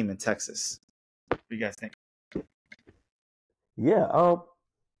exciting team in Texas. What do you guys think? Yeah,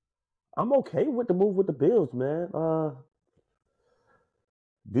 I'm okay with the move with the Bills, man.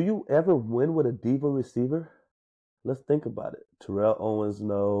 Do you ever win with a diva receiver? Let's think about it. Terrell Owens,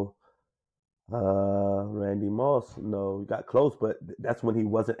 no. Randy Moss, no. He got close, but that's when he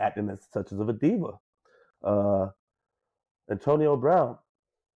wasn't acting as such as of a diva. Antonio Brown,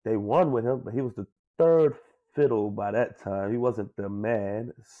 they won with him, but he was the third fiddle by that time. He wasn't the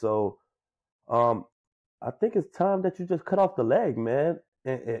man. So I think it's time that you just cut off the leg, man,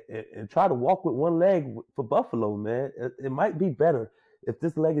 and try to walk with one leg for Buffalo, man. It might be better if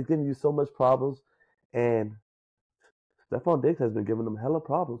this leg is giving you so much problems. And Stephon Diggs has been giving them hella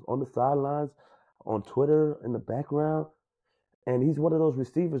problems on the sidelines, on Twitter, in the background. And he's one of those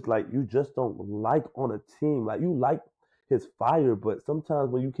receivers like you just don't like on a team. Like you like his fire, but sometimes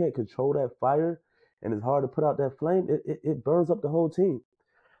when you can't control that fire and it's hard to put out that flame, it burns up the whole team.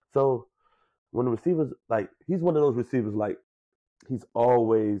 So when the receivers, like, he's one of those receivers, like, he's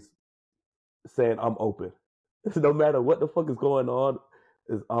always saying, I'm open. No matter what the fuck is going on,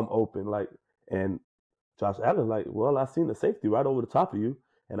 is I'm open. Like, and Josh Allen, like, well, I seen the safety right over the top of you,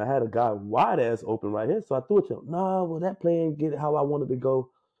 and I had a guy wide ass open right here, so I threw it to him. No, well, that play ain't get it how I wanted to go.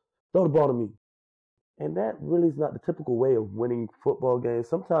 Throw the ball to me. And that really is not the typical way of winning football games.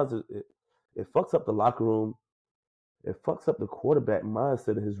 Sometimes it fucks up the locker room. It fucks up the quarterback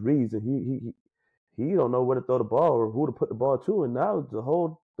mindset of his reads, and he don't know where to throw the ball or who to put the ball to. And now the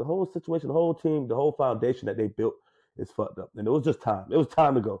whole situation, the whole team, the whole foundation that they built is fucked up. And it was just time. It was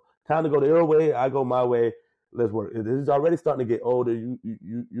time to go. Time to go their way. I go my way. Let's work. He's already starting to get older.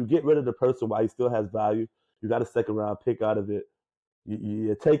 You get rid of the person while he still has value. You got a second round pick out of it.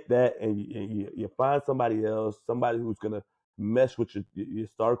 You take that and you find somebody else, somebody who's gonna mesh with your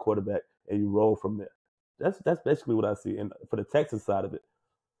star quarterback, and you roll from there. That's basically what I see. And for the Texans side of it,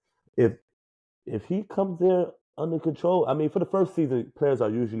 if he comes there under control, I mean, for the first season, players are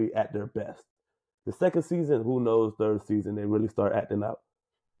usually at their best. The second season, who knows? Third season, they really start acting out.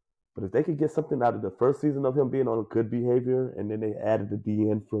 But if they could get something out of the first season of him being on good behavior, and then they added the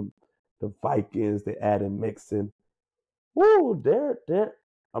DN from the Vikings, they added Mixon. Woo,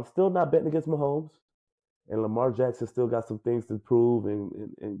 I'm still not betting against Mahomes. And Lamar Jackson still got some things to prove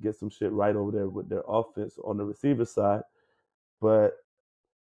and get some shit right over there with their offense on the receiver side. But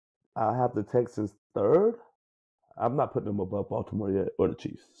I have the Texans third. I'm not putting them above Baltimore yet or the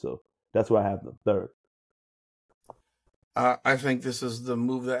Chiefs. So that's where I have them third. I think this is the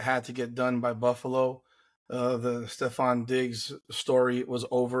move that had to get done by Buffalo. The Stephon Diggs story was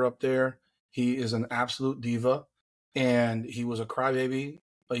over up there. He is an absolute diva, and he was a crybaby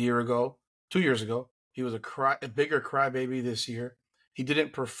a year ago, 2 years ago. He was a bigger crybaby this year. He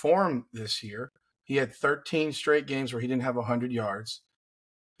didn't perform this year. He had 13 straight games where he didn't have 100 yards,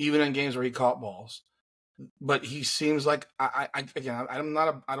 even in games where he caught balls. But he seems like I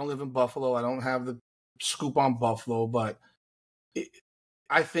don't live in Buffalo. I don't have the scoop on Buffalo, but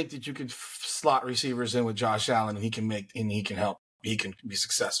I think that you can slot receivers in with Josh Allen, and he can help. He can be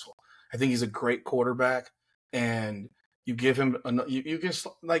successful. I think he's a great quarterback, and you give him you can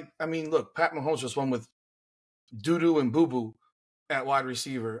look, Pat Mahomes just won with Doo-Doo and Boo Boo at wide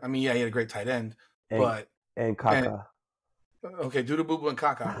receiver. I mean, yeah, he had a great tight end, and Kaka. Okay, Doo-Doo, Boo Boo, and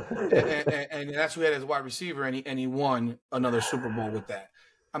Kaka, and that's who he had as wide receiver, and he won another Super Bowl with that.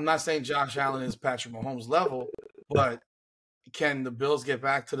 I'm not saying Josh Allen is Patrick Mahomes level, but can the Bills get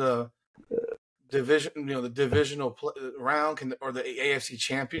back to the divisional round or the AFC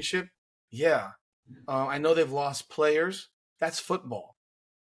Championship. Yeah, I know they've lost players. That's football.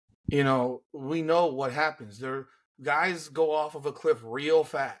 We know what happens. Guys go off of a cliff real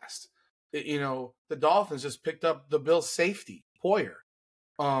fast. The Dolphins just picked up the Bills' safety, Poyer.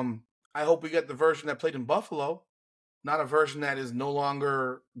 I hope we get the version that played in Buffalo, not a version that is no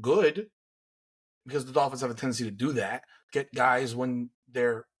longer good, because the Dolphins have a tendency to do that. Get guys when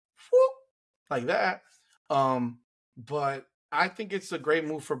they're whoop, like that. But I think it's a great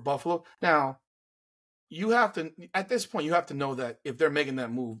move for Buffalo. Now, at this point, you have to know that if they're making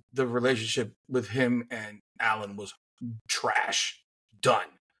that move, the relationship with him and Allen was trash. Done.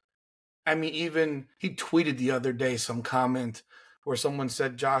 I mean, even he tweeted the other day some comment where someone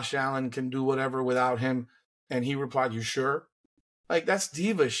said Josh Allen can do whatever without him. And he replied, "You sure?" Like, that's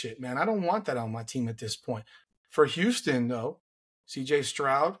diva shit, man. I don't want that on my team at this point. For Houston, though, CJ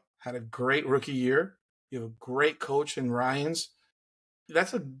Stroud had a great rookie year. You have a great coach in Ryans.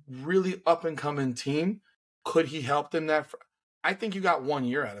 That's a really up-and-coming team. Could he help them I think you got 1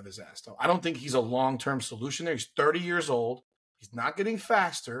 year out of his ass, though. I don't think he's a long-term solution there. He's 30 years old. He's not getting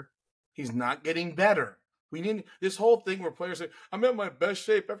faster. He's not getting better. We need this whole thing where players say, "I'm in my best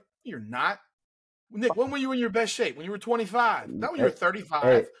shape." You're not. Nick, when were you in your best shape? When you were 25? Not when you were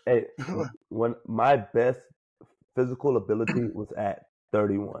 35. Hey, when my best physical ability was at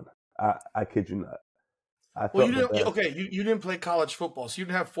 31. I kid you not. You didn't play college football, so you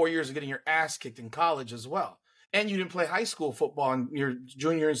didn't have 4 years of getting your ass kicked in college as well. And you didn't play high school football in your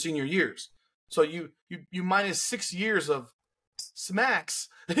junior and senior years. So you minus 6 years of smacks,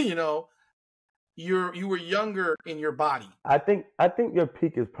 you were younger in your body. I think your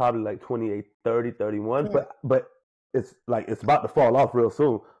peak is probably like 28, 30, 31, but it's about to fall off real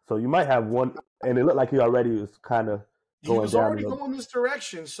soon. So you might have one, and it looked like he already was kind of going down. He was already going this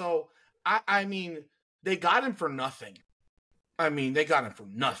direction. So I mean, they got him for nothing. They got him for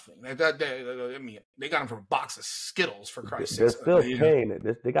nothing. They got him for a box of Skittles, for Christ's sake. They're still paying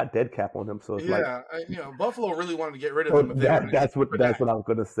it. They got dead cap on him, so it's Buffalo really wanted to get rid of him. That's what I was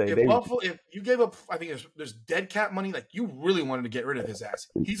going to say. If you gave up, I think there's dead cap money. Like, you really wanted to get rid of his ass.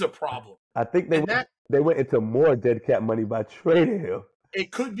 He's a problem. I think they went into more dead cap money by trading him.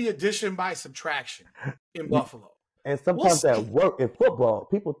 It could be addition by subtraction in Buffalo. And sometimes at work in football,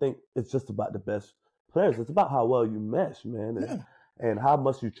 people think it's just about the best players. It's about how well you mesh, man, and how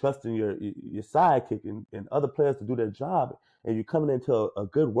much you trust in your sidekick and other players to do their job. And you're coming into a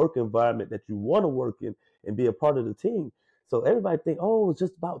good work environment that you want to work in and be a part of the team. So everybody think, it's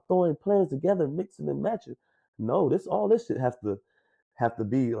just about throwing players together, mixing and matching. No, all this shit have to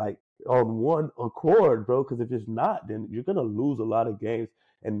be like on one accord, bro. Because if it's not, then you're gonna lose a lot of games.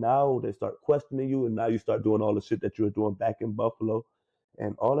 And now they start questioning you, and now you start doing all the shit that you were doing back in Buffalo.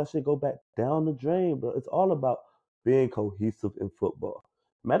 And all that shit go back down the drain, bro. It's all about being cohesive in football.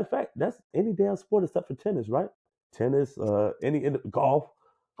 Matter of fact, that's any damn sport except for tennis, right? Tennis, golf,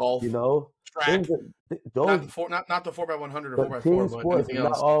 track. Not the 4x100 or 4x4. Team sports is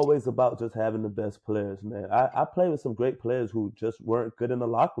not always about just having the best players, man. I played with some great players who just weren't good in the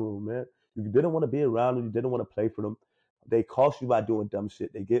locker room, man. You didn't want to be around them. You didn't want to play for them. They cost you by doing dumb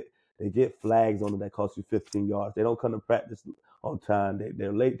shit. They get flags on them that cost you 15 yards. They don't come to practice on time.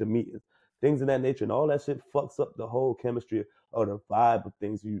 They're late to meetings, things of that nature, and all that shit fucks up the whole chemistry or the vibe of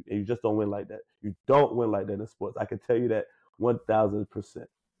things. You just don't win like that. You don't win like that in sports. I can tell you that 1,000%.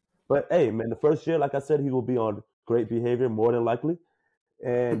 But hey, man, the first year, like I said, he will be on great behavior more than likely,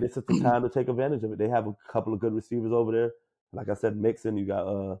 and this is the time to take advantage of it. They have a couple of good receivers over there. Like I said, Mixon. You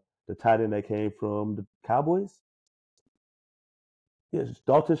got the tight end that came from the Cowboys. Yes,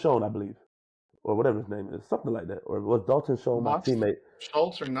 Dalton Schoen, I believe, or whatever his name is, something like that. Or was Dalton Schoen my teammate?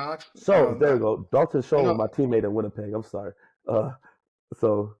 Schultz or not? So there you go. Dalton Schoen was my teammate in Winnipeg. I'm sorry. I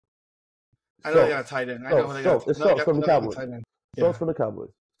know they got a tight end. I know they got. It's Schultz from the Cowboys. Schultz from the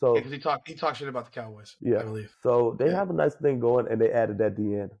Cowboys. So because he talked shit about the Cowboys. Yeah, I believe. So they have a nice thing going, and they added that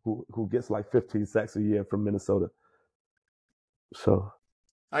DN who gets like 15 sacks a year from Minnesota. So.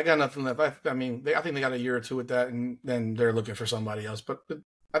 I got nothing left. I think they got a year or two with that, and then they're looking for somebody else. But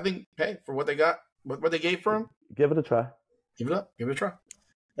I think, hey, for what they got, what they gave for him, give it a try. Give it up. Give it a try.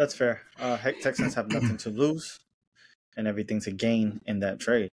 That's fair. Texans have nothing to lose and everything to gain in that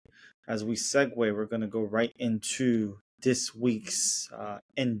trade. As we segue, we're going to go right into this week's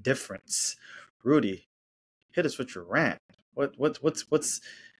indifference. Rudy, hit us with your rant. What's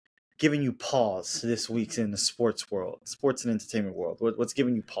giving you pause this week in the sports world, sports and entertainment world? What's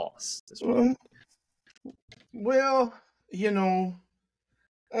giving you pause this week? Well, got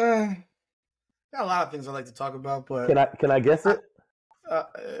a lot of things I like to talk about, but can I guess it?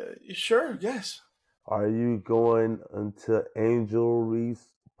 Sure, yes. Are you going into Angel Reese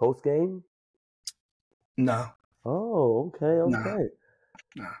post game? No. Oh, okay, okay.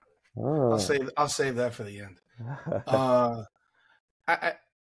 No. Oh. I'll save that for the end.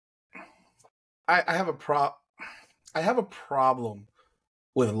 I have a problem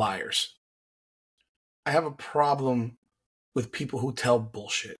with liars. I have a problem with people who tell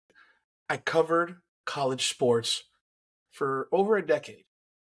bullshit. I covered college sports for over a decade.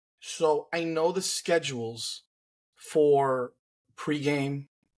 So I know the schedules for pregame,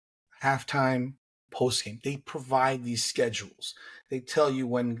 halftime, postgame. They provide these schedules. They tell you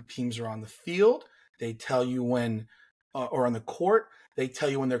when teams are on the field. They tell you when, or on the court. They tell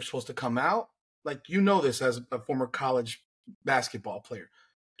you when they're supposed to come out. Like, you know this as a former college basketball player.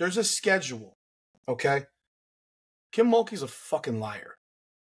 There's a schedule, okay? Kim Mulkey's a fucking liar.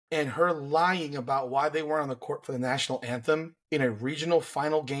 And her lying about why they weren't on the court for the national anthem in a regional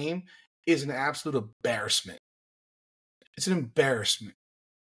final game is an absolute embarrassment. It's an embarrassment.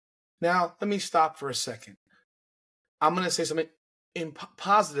 Now, let me stop for a second. I'm going to say something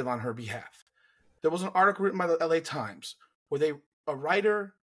positive on her behalf. There was an article written by the LA Times where a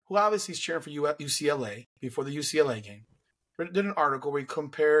writer who obviously is cheering for UCLA before the UCLA game did an article where he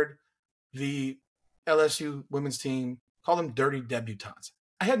compared the LSU women's team, called them dirty debutantes.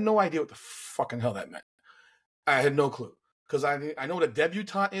 I had no idea what the fucking hell that meant. I had no clue because I know what a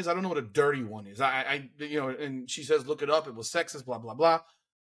debutante is. I don't know what a dirty one is. And she says, look it up. It was sexist, blah, blah, blah.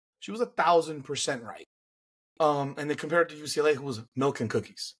 She was 1,000% right. And they compared it to UCLA, who was milk and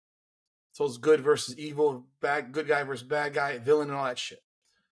cookies. So it's good versus evil, good guy versus bad guy, villain, and all that shit.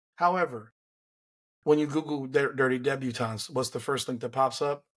 However, when you Google dirty debutantes, what's the first link that pops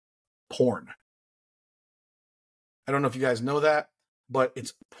up? Porn. I don't know if you guys know that, but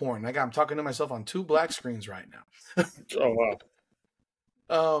it's porn. I'm talking to myself on 2 black screens right now. Oh,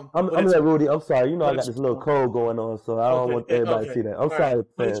 wow. I'm like, Rudy, I'm sorry. You know I got this little code going on, so I don't want everybody to see that. I'm sorry.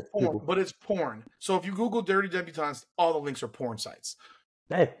 Right. But it's porn. So if you Google dirty debutantes, all the links are porn sites.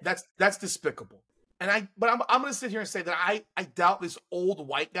 Hey. That's despicable. I'm going to sit here and say that I doubt this old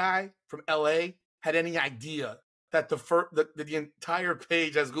white guy from LA had any idea that the entire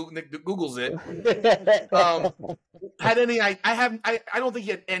page, as Nick Googles it, had any. I don't think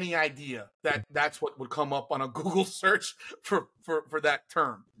he had any idea that that's what would come up on a Google search for that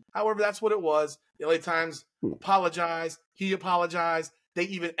term. However, that's what it was. The LA Times apologized. He apologized. They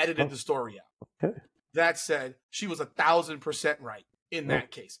even edited the story out. Okay. That said, she was 1,000% right in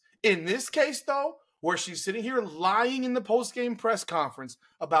that case. In this case, though, where she's sitting here lying in the post-game press conference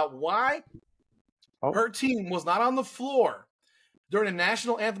about why her team was not on the floor during the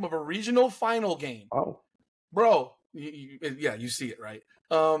national anthem of a regional final game. Oh, bro, you see it, right?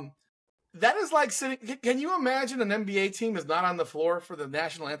 That is like sitting. Can you imagine an NBA team is not on the floor for the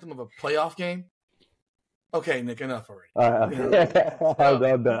national anthem of a playoff game? Okay, Nick, enough already.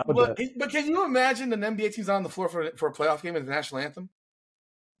 I'm done. But can you imagine an NBA team's on the floor for a playoff game and the national anthem?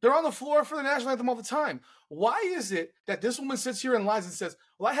 They're on the floor for the national anthem all the time. Why is it that this woman sits here and lies and says,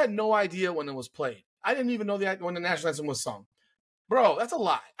 well, I had no idea when it was played. I didn't even know when the national anthem was sung. Bro, that's a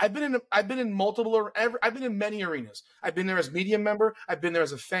lie. I've been in many arenas. I've been there as media member. I've been there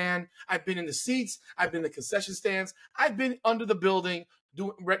as a fan. I've been in the seats. I've been in the concession stands. I've been under the building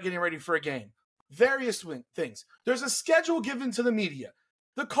getting ready for a game. Various things. There's a schedule given to the media.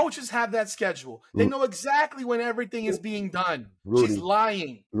 The coaches have that schedule. They know exactly when everything is being done. Rudy, she's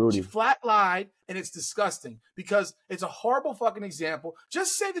lying. Rudy. She flat lied, and it's disgusting because it's a horrible fucking example.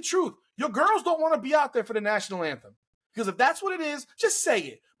 Just say the truth. Your girls don't want to be out there for the national anthem. Because if that's what it is, just say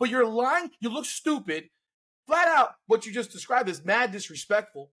it. But you're lying. You look stupid. Flat out, what you just described is mad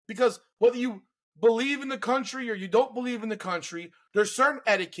disrespectful. Because whether you believe in the country or you don't believe in the country, there's certain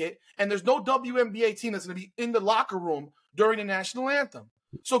etiquette, and there's no WNBA team that's going to be in the locker room during the national anthem.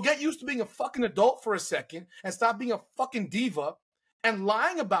 So get used to being a fucking adult for a second and stop being a fucking diva and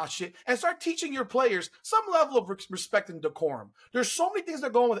lying about shit and start teaching your players some level of respect and decorum. There's so many things that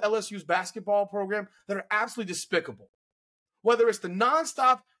are going on with LSU's basketball program that are absolutely despicable. Whether it's the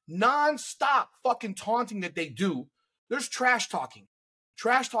nonstop fucking taunting that they do, there's trash talking.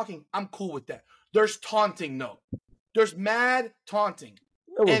 Trash talking, I'm cool with that. There's taunting, no. There's mad taunting.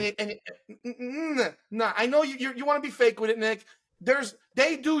 Nah, I know you want to be fake with it, Nick.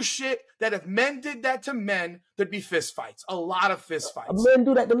 They do shit that if men did that to men, there'd be fist fights. A lot of fist fights. Men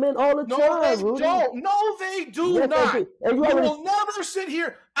do that to men all the time. They don't. No, they do not. You will never sit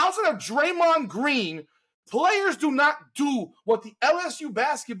here outside of Draymond Green. Players do not do what the LSU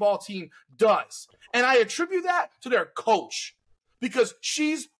basketball team does. And I attribute that to their coach because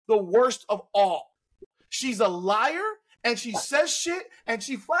she's the worst of all. She's a liar and she says shit, and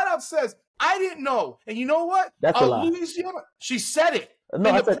she flat out says, I didn't know. And you know what? That's a lie. Louisiana, she said it.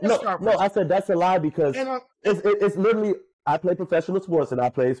 No, I said that's a lie because it's literally, I play professional sports and I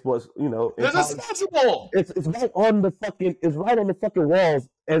play sports, you know. There's a schedule. It's right on the fucking walls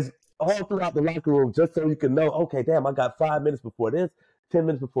as all throughout the locker room, just so you can know, okay, damn, I got 5 minutes before this, 10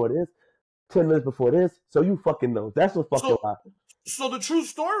 minutes before this, 10 minutes before this, so you fucking know. That's a fucking lie. So the true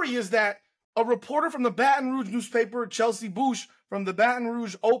story is that a reporter from the Baton Rouge newspaper, Chelsea Bush, from the Baton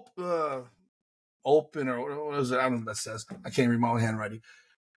Rouge Open, or what is it? I don't know what that says. I can't read my own handwriting.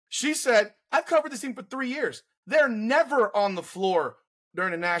 She said, I've covered this team for 3 years. They're never on the floor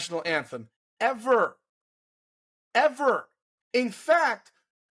during the national anthem. Ever. Ever. In fact,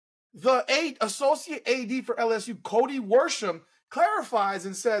 the associate AD for LSU, Cody Worsham, clarifies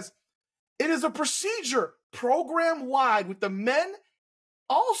and says, it is a procedure program-wide with the men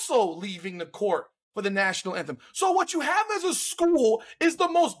also leaving the court for the national anthem. So what you have as a school is the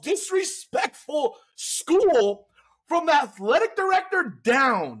most disrespectful school from the athletic director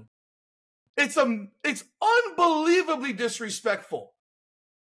down. It's unbelievably disrespectful.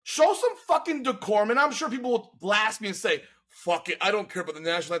 Show some fucking decorum, and I'm sure people will blast me and say, fuck it, I don't care about the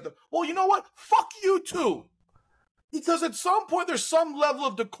national anthem. Well, you know what? Fuck you too. Because at some point, there's some level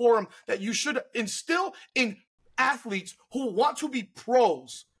of decorum that you should instill in athletes who want to be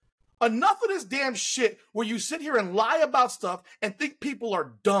pros. Enough of this damn shit where you sit here and lie about stuff and think people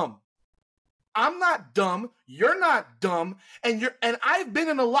are dumb. I'm not dumb. You're not dumb. And I've been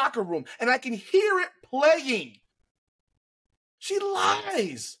in a locker room and I can hear it playing. She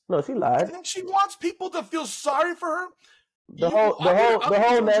lies. No, she lied. And then she wants people to feel sorry for her. The whole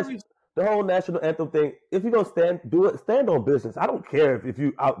national anthem thing, if you're gonna stand on business. I don't care if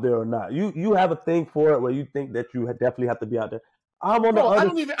you out there or not. You have a thing for it where you think that you definitely have to be out there. I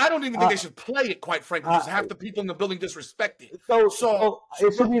don't even think they should play it, quite frankly, because half the people in the building disrespect it. But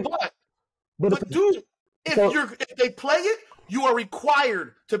dude, if they play it, you are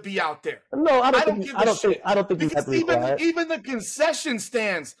required to be out there. No, I don't think you have to be required. Even the concession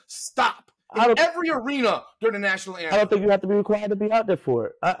stands stop in every arena during the national anthem. I don't think you have to be required to be out there for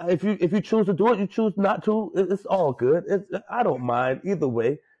it. If you choose to do it, you choose not to. It's all good. I don't mind either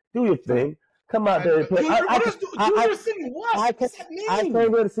way. Do your thing. Come out there and play. Do your thing. What? I came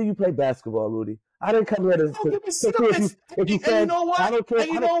here to see you play basketball, Rudy. I didn't come here to. You know what? I don't care.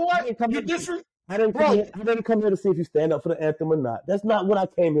 You know what? I didn't come here to see if you stand up for the anthem or not. That's not what I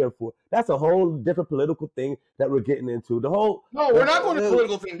came here for. That's a whole different political thing that we're getting into. No, we're not going to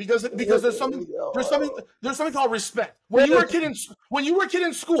political thing because there's something called respect. When you were a kid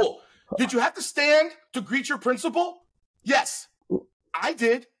in school, did you have to stand to greet your principal? Yes, I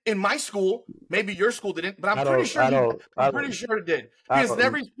did. In my school, maybe your school didn't, but I'm pretty sure it did. Because in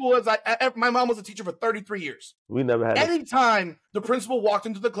every school, my mom was a teacher for 33 years. We never had. Anytime the principal walked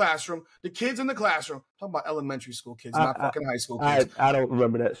into the classroom, the kids in the classroom, talking about elementary school kids, not fucking high school kids. I don't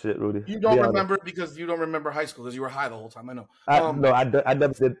remember that shit, Rudy. You don't remember it because you don't remember high school because you were high the whole time. I know. I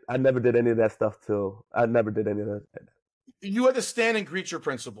never did any of that stuff I never did any of that. You had to stand and greet your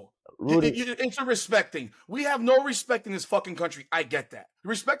principal. Rudy. It's a respecting. We have no respect in this fucking country. I get that.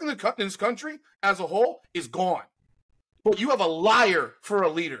 Respect in this country as a whole is gone. But you have a liar for a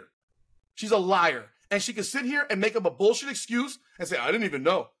leader. She's a liar. And she can sit here and make up a bullshit excuse and say, I didn't even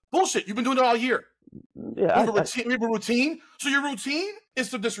know. Bullshit. You've been doing it all year. Yeah, we have a routine. So your routine is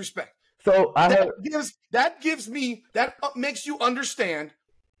to disrespect. So that makes you understand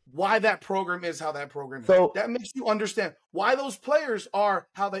why that program is how that program is. So that makes you understand why those players are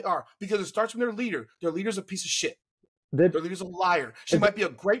how they are. Because it starts from their leader. Their leader's a piece of shit. Their leader's a liar. She might be a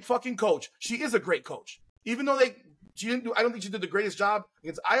great fucking coach. She is a great coach. Even though I don't think she did the greatest job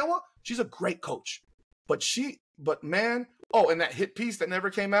against Iowa, she's a great coach. And that hit piece that never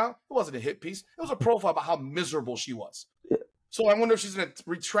came out, it wasn't a hit piece. It was a profile about how miserable she was. Yeah. So I wonder if she's going to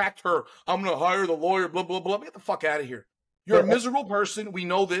retract her, I'm going to hire the lawyer, blah, blah, blah. Get the fuck out of here. You're a miserable person. We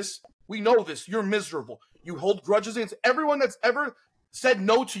know this. You're miserable. You hold grudges against everyone that's ever said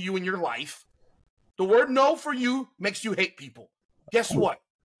no to you in your life. The word no for you makes you hate people. Guess what?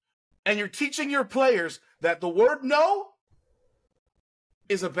 And you're teaching your players that the word no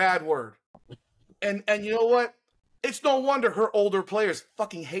is a bad word. And you know what? It's no wonder her older players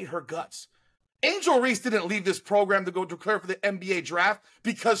fucking hate her guts. Angel Reese didn't leave this program to go declare for the NBA draft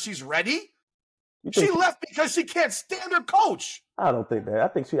because she's ready. She left because she can't stand her coach. I don't think that. I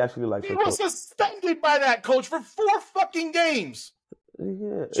think she actually likes her coach. She was suspended by that coach for 4 fucking games.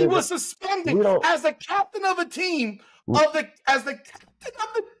 Yeah, she was suspended as the captain of a team. As the captain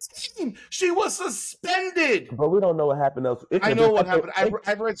of the team, she He was suspended. But we don't know what happened else. I know what happened.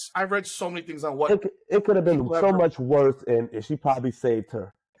 I've read so many things on what it could have been so much worse, and she probably saved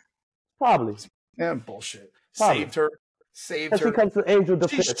her. Probably. Man, bullshit. Probably. Saved her. She comes to Angel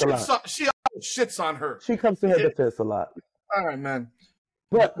defense a lot. She shits on her. She comes to her defense a lot. All right, man.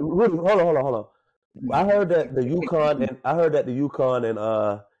 But Rudy, hold on. I heard that the UConn and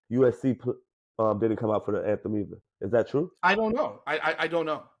USC didn't come out for the anthem either. Is that true? I don't know. I don't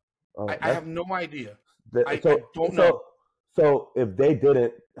know. I have no idea. I don't know. So if they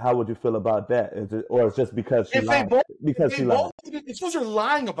didn't, how would you feel about that? Or it's just because she lied? Because she lied. It's because they're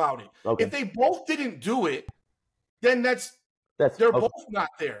lying about it. Okay. If they both didn't do it, then they're both not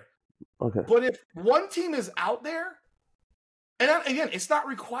there. Okay. But if one team is out there, and again, it's not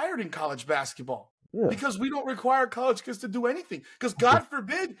required in college basketball because we don't require college kids to do anything. Because God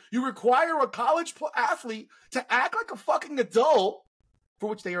forbid you require a college athlete to act like a fucking adult, for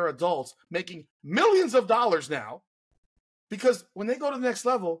which they are adults, making millions of dollars now. Because when they go to the next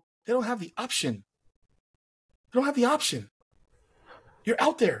level, they don't have the option. They don't have the option. You're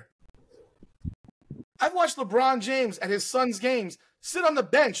out there. I've watched LeBron James at his son's games sit on the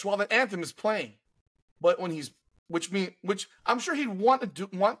bench while the anthem is playing. But when which I'm sure he'd want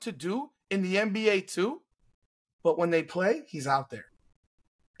to do in the NBA too. But when they play, he's out there.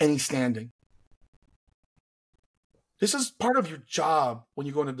 And he's standing. This is part of your job when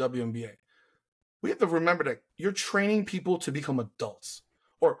you go into WNBA. We have to remember that you're training people to become adults.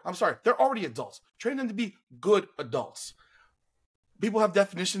 Or, I'm sorry, they're already adults. Train them to be good adults. People have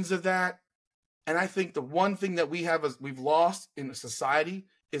definitions of that. And I think the one thing that we've lost in a society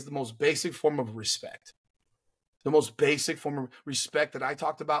is the most basic form of respect. The most basic form of respect that I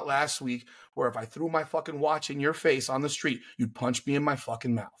talked about last week, where if I threw my fucking watch in your face on the street, you'd punch me in my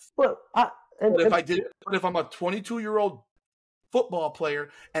fucking mouth. But if I'm a 22-year-old football player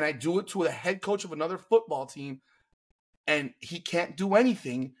and I do it to the head coach of another football team and he can't do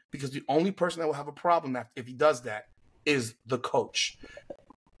anything because the only person that will have a problem if he does that is the coach.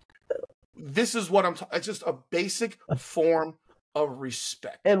 This is what I'm talking. It's just a basic form of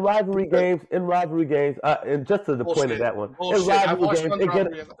respect. In rivalry games, and just to the point of that one, in rivalry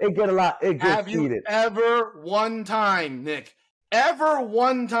games, it get a lot. It gets heated. Have you ever one time, Nick,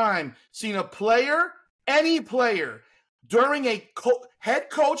 seen a player, any player, during a head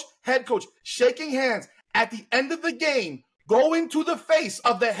coach shaking hands at the end of the game, go into the face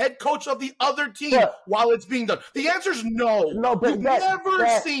of the head coach of the other team while it's being done? The answer is no. No, but you've never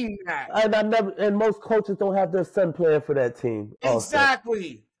seen that. And most coaches don't have their son playing for that team.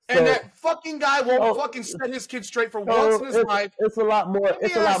 Exactly. And that fucking guy won't fucking set his kid straight for once in his life. It's a lot more.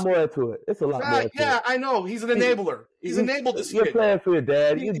 It's a lot more into it. It's a lot more into it. Yeah, I know. He's an enabler. He's enabled this kid. You're playing for your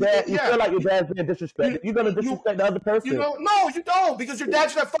dad. You feel like your dad's being disrespected. You're gonna disrespect the other person. No, you don't, because your dad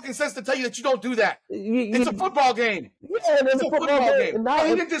should have fucking sense to tell you that you don't do that. It's a football game. Yeah, it's a football game.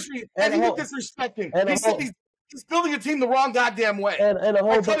 And he did disrespecting. He's building a team the wrong goddamn way.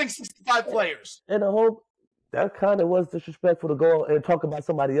 By cutting 65 players. And the whole. That kind of was disrespectful to go and talk about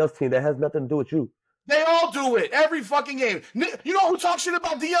somebody else's team that has nothing to do with you. They all do it every fucking game. You know who talks shit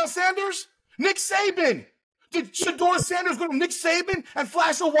about Deion Sanders? Nick Saban. Did Shedeur Sanders go to Nick Saban and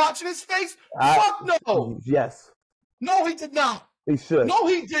flash a watch in his face? Fuck no. Yes. No, he did not. He should. No,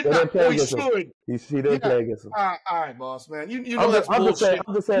 he did not. No, he should. He didn't play against him. All right, boss, man. You know that's bullshit.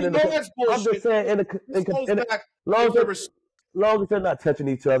 I'm just saying long as they're not touching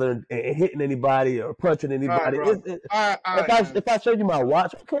each other and hitting anybody or punching anybody. If I show you my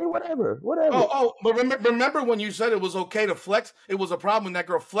watch, okay, whatever. But remember when you said it was okay to flex? It was a problem when that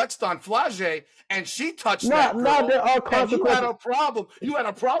girl flexed on Flage and she touched that girl. No, there are consequences. You had a problem. You had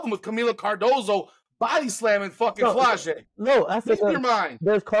a problem with Camila Cardozo body slamming fucking Flage. No, I said your mind.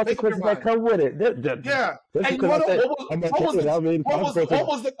 There's consequences that come with it. Yeah. And what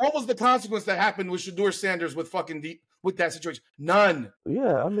was the consequence that happened with Shedeur Sanders with that situation? None.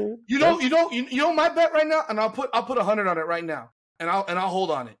 Yeah, I mean, you know my bet right now, and I'll put 100 on it right now, and I'll hold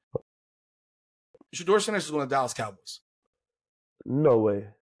on it. Shedeur Sanders is going to the Dallas Cowboys. No way.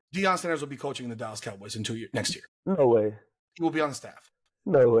 Deion Sanders will be coaching the Dallas Cowboys in 2 years next year. No way. He will be on the staff.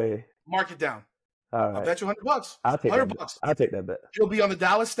 No way. Mark it down. All right. I'll bet you $100. I'll take $100. I'll take that bet. He'll be on the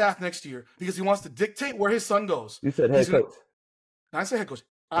Dallas staff next year because he wants to dictate where his son goes. You said head coach. I said head coach.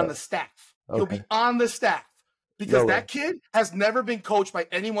 On the staff. Okay. He'll be on the staff because that kid has never been coached by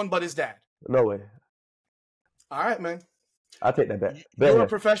anyone but his dad. No way. All right, man. I'll take that bet.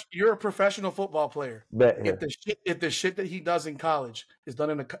 You're a professional football player. Bet if the shit that he does in college is done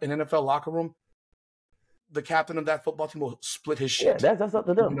in an NFL locker room, the captain of that football team will split his shit. Yeah, that's up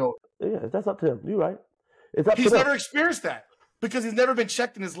to them. Yeah, that's up to them. You're right. It's up to them. He's never experienced that. because he's never been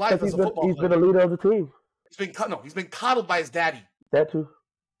checked in his life as a football He's player. been a leader of the team. He's been coddled by his daddy. That too.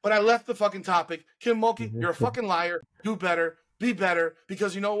 But I left the fucking topic. Kim Mulkey, you're a fucking liar. Do better. Be better.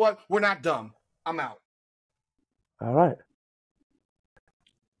 Because you know what? We're not dumb. I'm out. All right.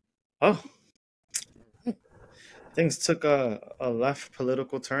 Oh, things took a left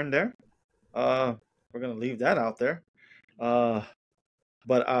political turn there. We're gonna leave that out there. But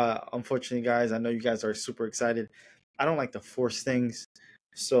unfortunately, guys, I know you guys are super excited. I don't like to force things.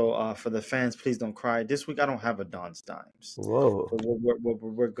 So for the fans, please don't cry. This week I don't have a Don's Dimes. Whoa. But what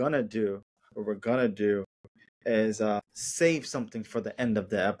we're gonna do is save something for the end of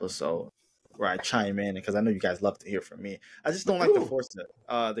the episode where I chime in, because I know you guys love to hear from me. I just don't like to force it.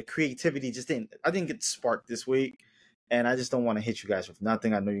 The creativity I didn't get sparked this week, and I just don't want to hit you guys with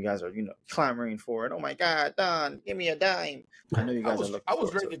nothing. I know you guys are, clamoring for it. Oh my God, Don, give me a dime. I know you guys are looking. I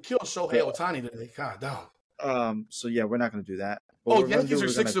was ready to kill Shohei Ohtani today. God damn. So yeah, we're not gonna do that. Yankees are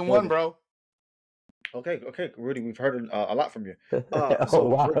 6-1, bro. Okay, Rudy, we've heard a lot from you. Oh,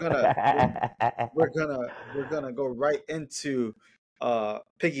 wow. we're gonna go right into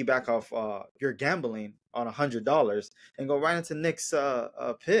piggyback off your gambling on $100 and go right into Nick's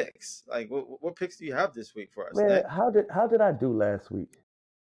picks. Like, what picks do you have this week for us? Man, Nick? how did I do last week?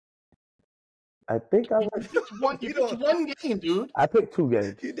 I think I went. You picked one game, dude. I picked 2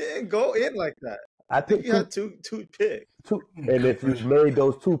 games. You didn't go in like that. I think you had two picks. And if you made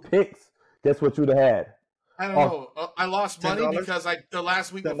those 2 picks, guess what you'd have had? I don't know. I lost money $10? because the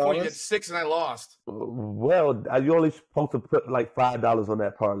last week $10? before you had 6 and I lost. Well, you only supposed to put like $5 on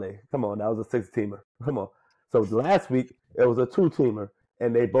that parlay. Come on, that was a 6-teamer. Come on. So last week it was a 2-teamer,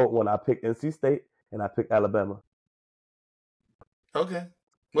 and they both won. I picked NC State and I picked Alabama. Okay,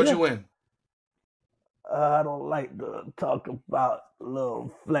 what'd you win? I don't like to talk about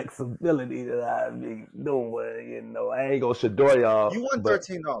little flexibility that I be doing. I ain't gonna shador y'all. You won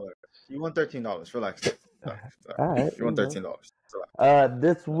 $13. You won $13. Relax. All right. You won $13.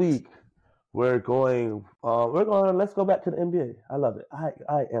 This week let's go back to the NBA. I love it.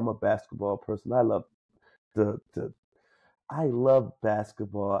 I am a basketball person. I love I love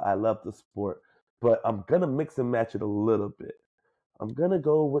basketball. I love the sport, but I'm gonna mix and match it a little bit. I'm gonna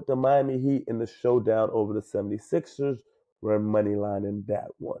go with the Miami Heat in the showdown over the 76ers. We're money lining that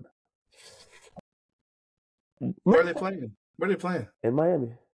one. Where are they playing? In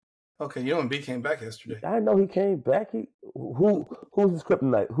Miami. Okay, Embiid came back yesterday. I know he came back. Who's his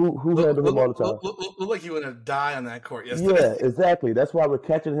kryptonite? Who handled him all the time? Look like he would have died on that court yesterday. Yeah, exactly. That's why we're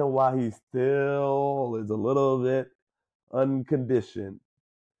catching him while he still is a little bit unconditioned.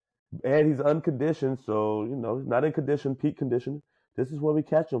 And he's unconditioned, so he's not in condition, peak condition. This is where we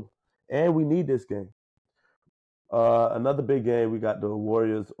catch him, and we need this game. Another big game. We got the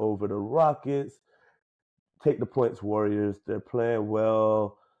Warriors over the Rockets. Take the points, Warriors. They're playing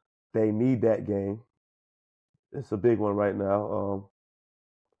well. They need that game. It's a big one right now.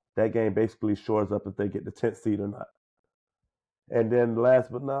 That game basically shores up if they get the 10th seed or not. And then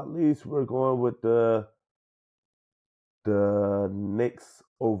last but not least, we're going with the Knicks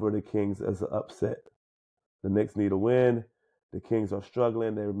over the Kings as an upset. The Knicks need a win. The Kings are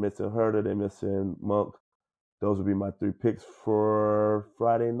struggling. They're missing Herter. They're missing Monk. Those would be my 3 picks for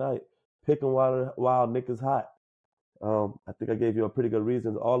Friday night. Picking while Nick is hot. I think I gave you a pretty good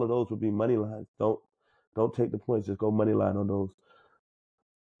reason. All of those would be money lines. Don't take the points. Just go money line on those.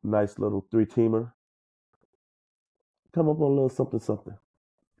 Nice little 3-teamer. Come up on a little something.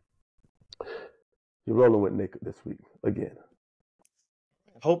 You're rolling with Nick this week again.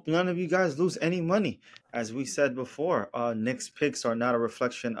 Hope none of you guys lose any money. As we said before, Nick's picks are not a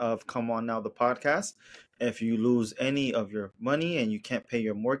reflection of Come On Now, the podcast. If you lose any of your money and you can't pay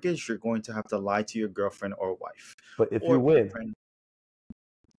your mortgage, you're going to have to lie to your girlfriend or wife. But if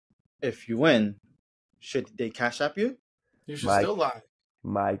you win, should they cash app you? You should still lie.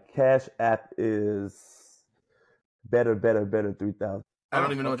 My cash app is better 3,000. I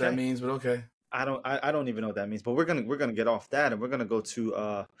don't even know what that means, but okay. I don't even know what that means, but we're gonna get off that and we're gonna go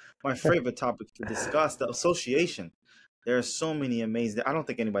to my favorite topic to discuss, the association. There are so many amazing. I don't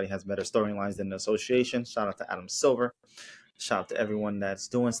think anybody has better storylines than the association. Shout out to Adam Silver. Shout out to everyone that's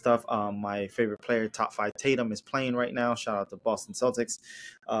doing stuff. My favorite player, top 5 Tatum, is playing right now. Shout out to Boston Celtics.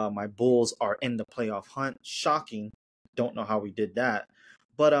 My Bulls are in the playoff hunt. Shocking. Don't know how we did that,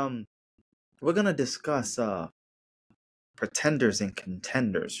 but we're gonna discuss pretenders and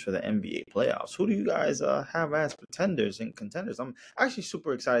contenders for the NBA playoffs. Who do you guys have as pretenders and contenders? I'm actually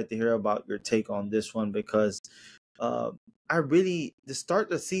super excited to hear about your take on this one because to start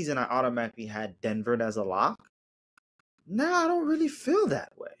the season, I automatically had Denver as a lock. Now I don't really feel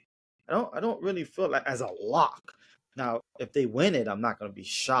that way. I don't really feel like as a lock. Now, if they win it, I'm not going to be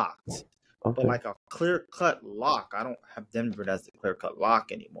shocked. But Okay. like a clear-cut lock, I don't have Denver as the clear-cut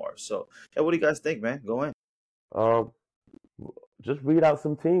lock anymore. So, yeah, what do you guys think, man? Go in. Um, just read out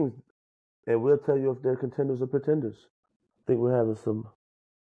some teams, and we'll tell you if they're contenders or pretenders. I think we're having some.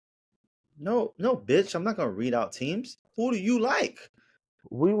 No, bitch. I'm not going to read out teams. Who do you like?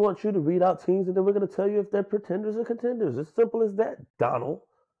 We want you to read out teams, and then we're going to tell you if they're pretenders or contenders. It's simple as that, Donald.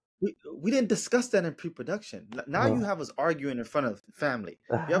 We didn't discuss that in pre-production. Now you have us arguing in front of the family.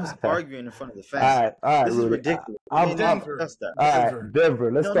 You have us arguing in front of the family. All right, This Rudy. is ridiculous. Denver. Discuss that. All right,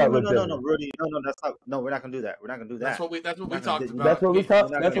 Denver. Let's start with Denver. No, Rudy. No, that's not. No, we're not gonna do that. We're not gonna do that. That's what we talked about. That's what we talked.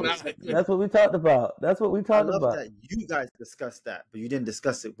 That's That's what we talked about. That's what we I talked love about. that you guys discussed that, but you didn't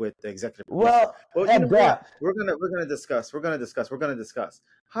discuss it with the executive. Well, you at know that, what? We're gonna discuss. How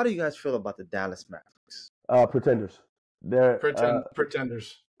do you guys feel about the Dallas Mavericks? pretenders. They're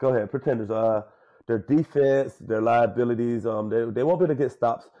Pretenders. Go ahead, pretenders. Their defense, their liabilities. They won't be able to get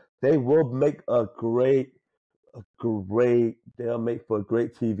stops. They will make They'll make for a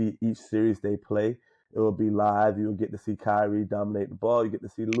great TV each series they play. It will be live. You'll get to see Kyrie dominate the ball. You get to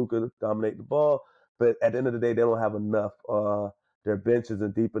see Luka dominate the ball. But at the end of the day, they don't have enough. Their bench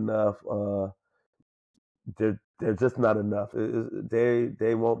isn't deep enough. They're just not enough.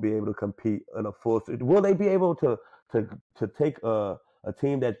 They won't be able to compete in a full series. Will they be able to take a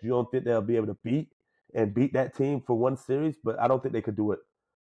team that you don't think they'll be able to beat that team for one series? But I don't think they could do it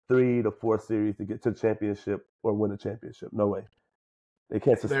 3 to 4 series to get to the championship or win a championship. No way. They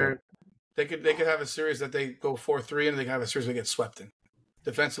can't sustain. They could have a series that they go 4-3, and they can have a series they get swept in.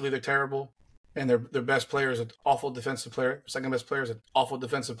 Defensively, they're terrible, and their best player is an awful defensive player. Second best player is an awful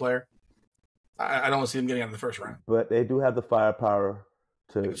defensive player. I don't see them getting out of the first round. But they do have the firepower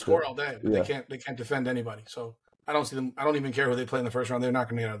they can score all day, but they can't defend anybody. So I don't see them. I don't even care who they play in the first round. They're not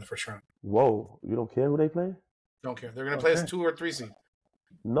going to get out of the first round. Whoa, you don't care who they play? Don't care. They're going to play as 2 or 3 seed.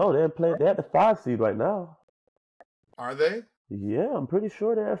 No, they're at the 5 seed right now. Are they? Yeah, I'm pretty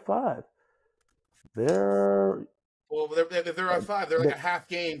sure they're at 5. They're if they're at 5, they're like a half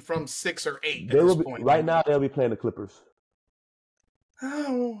game from 6 or 8 they at this will be, point. Right now, they'll be playing the Clippers.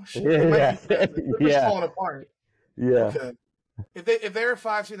 Oh shit! Yeah. The Clippers falling apart. Yeah. Okay. If they're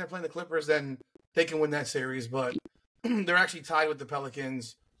 5 seed and they're playing the Clippers, then they can win that series. But they're actually tied with the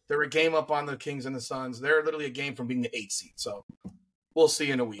Pelicans. They're a game up on the Kings and the Suns. They're literally a game from being the 8 seed. So we'll see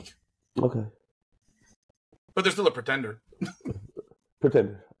in a week. Okay. But they're still a pretender.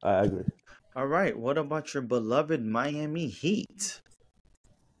 Pretender. I agree. All right. What about your beloved Miami Heat?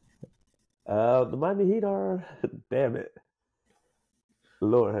 The Miami Heat are, damn it.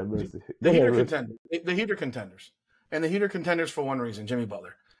 Lord have mercy. The Heat are contenders. The Heat are contenders. And the Heat are contenders for one reason, Jimmy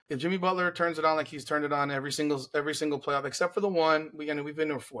Butler. If Jimmy Butler turns it on like he's turned it on every single playoff, except for the one, we've been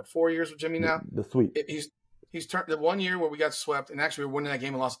there for 4 years with Jimmy now? The sweep. He's turned the 1 year where we got swept, and actually we were winning that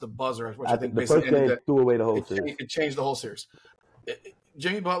game and lost at the buzzer, which I think the first game threw away the whole series. It changed the whole series.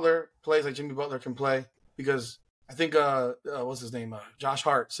 Jimmy Butler plays like Jimmy Butler can play because I think what's his name? Josh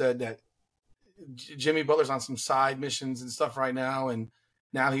Hart said that Jimmy Butler's on some side missions and stuff right now, and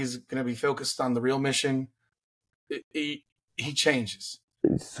now he's going to be focused on the real mission. He changes.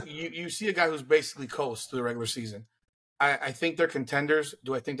 You see a guy who's basically coast through the regular season. I think they're contenders.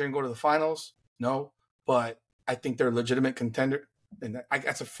 Do I think they're going to go to the finals? No, but I think they're a legitimate contender. And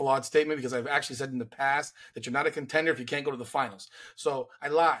that's a flawed statement because I've actually said in the past that you're not a contender if you can't go to the finals. So I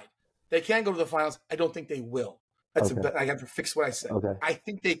lied. They can go to the finals. I don't think they will. I have to fix what I said. Okay. I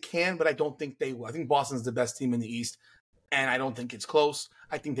think they can, but I don't think they will. I think Boston's the best team in the East, and I don't think it's close.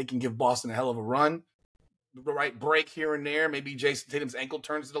 I think they can give Boston a hell of a run. The right break here and there. Maybe Jason Tatum's ankle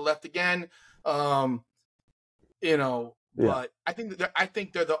turns to the left again. But I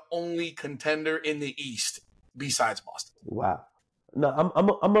think they're the only contender in the East besides Boston. Wow. No, I'm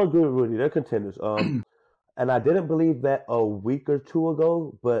gonna agree with Rudy. They're contenders. And I didn't believe that a week or two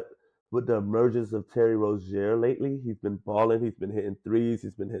ago, but with the emergence of Terry Rozier lately, he's been balling. He's been hitting threes.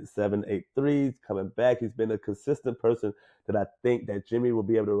 He's been hitting 7, 8 threes, coming back. He's been a consistent person that I think that Jimmy will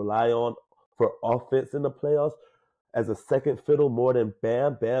be able to rely on for offense in the playoffs as a second fiddle more than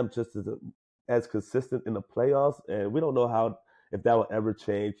Bam. Bam just isn't as consistent in the playoffs, and we don't know if that will ever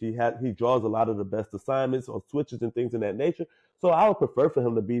change. He draws a lot of the best assignments on switches and things in that nature. So I would prefer for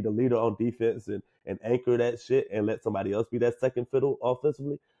him to be the leader on defense and anchor that shit and let somebody else be that second fiddle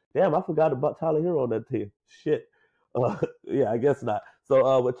offensively. Damn, I forgot about Tyler Hero on that team. Shit. Yeah, I guess not.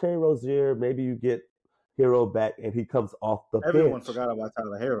 So with Terry Rozier, maybe you get Hero back and he comes off the bench. Everyone forgot about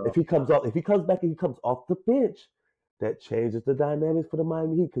Tyler Hero. If he comes back and he comes off the bench, that changes the dynamics for the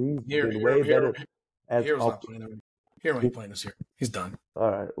Miami Heat because he's been way better. Hero's not playing. Hero ain't playing this year. He's done.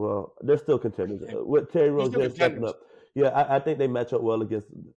 All right. Well, they're still contenders. With Terry Rozier stepping up, Yeah, I think they match up well against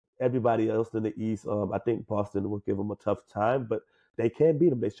everybody else in the East. I think Boston will give them a tough time, but they can beat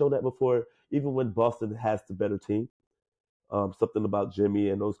them. They've shown that before, even when Boston has the better team. Something about Jimmy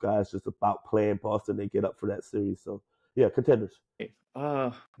and those guys just about playing Boston. They get up for that series. So, yeah, contenders.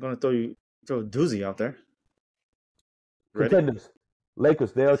 I'm going to throw a doozy out there. Ready? Contenders.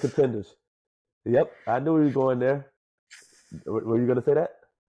 Lakers, they are contenders. Yep, I knew you were going there. Were you going to say that?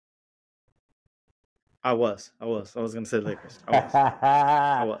 I was going to say Lakers.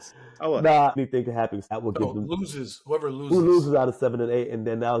 I was. Nah, anything can happen. That will give them whoever loses. Who loses out of 7 and 8, and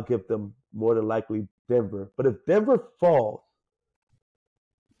then that'll give them more than likely Denver. But if Denver falls,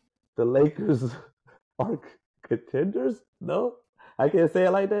 the Lakers are contenders? No? I can't say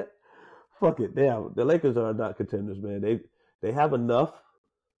it like that? Fuck it. Damn. The Lakers are not contenders, man. They have enough,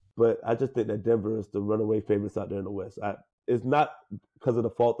 but I just think that Denver is the runaway favorites out there in the West. It's not because of the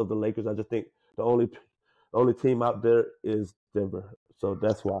fault of the Lakers. I just think the only team out there is Denver. So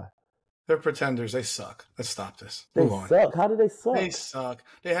that's why. They're pretenders. They suck. Let's stop this. They suck. How do they suck? They suck.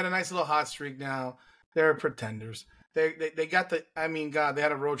 They had a nice little hot streak now. They're pretenders. They got the, I mean, God, they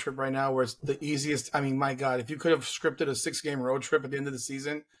had a road trip right now where it's the easiest. I mean, my God, if you could have scripted a 6-game road trip at the end of the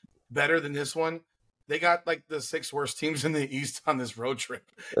season better than this one, they got like the 6 worst teams in the East on this road trip.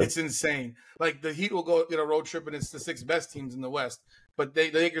 It's insane. Like the Heat will go get a road trip and it's the 6 best teams in the West. But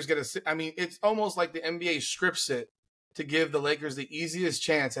the Lakers get I mean, it's almost like the NBA scripts it to give the Lakers the easiest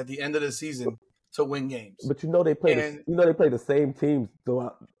chance at the end of the season to win games. But they play the same teams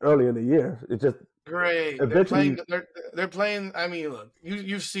throughout early in the year. It's just great. Eventually, they're playing. I mean, look,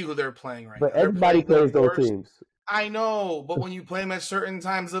 you see who they're playing right but now. Everybody plays those teams. I know, but when you play them at certain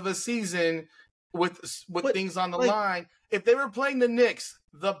times of a season with things on the line, if they were playing the Knicks,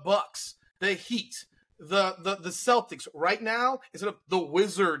 the Bucks, the Heat, the Celtics right now, instead of the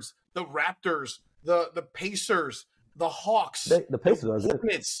Wizards, the Raptors, the Pacers, the Hawks, the Pacers are good.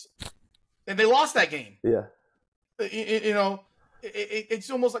 Hornets, and they lost that game. Yeah,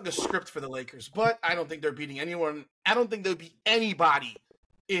 it's almost like a script for the Lakers, but I don't think they're beating anyone. I don't think they'll beat anybody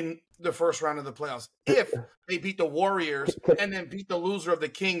in the first round of the playoffs if they beat the Warriors and then beat the loser of the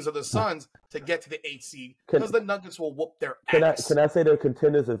Kings or the Suns to get to the 8th seed, because the Nuggets will whoop their ass. Can I say they're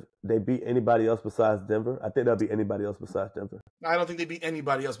contenders if they beat anybody else besides Denver? I think they'll beat anybody else besides Denver. I don't think they beat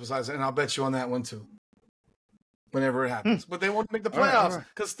anybody else besides, and I'll bet you on that one too. Whenever it happens, but they won't make the playoffs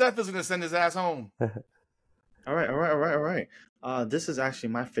because Steph is going to send his ass home. All right. This is actually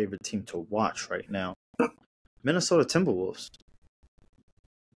my favorite team to watch right now. Minnesota Timberwolves.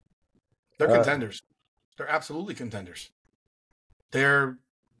 They're contenders. They're absolutely contenders. They're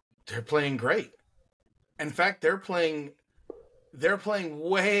playing great. In fact, they're playing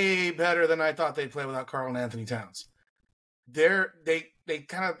way better than I thought they'd play without Karl Anthony Towns. They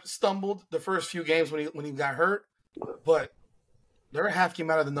kind of stumbled the first few games when he got hurt, but they're a half game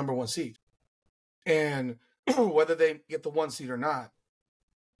out of the number 1 seed. And whether they get the 1 seed or not,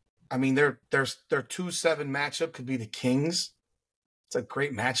 I mean, their 2-7 matchup could be the Kings. It's a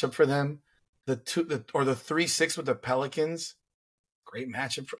great matchup for them. The 3-6 with the Pelicans, great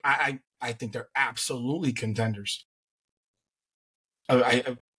matchup. I think they're absolutely contenders.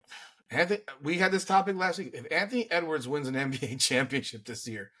 Anthony, we had this topic last week. If Anthony Edwards wins an NBA championship this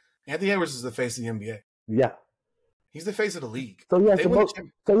year, Anthony Edwards is the face of the NBA. Yeah, he's the face of the league. So he has the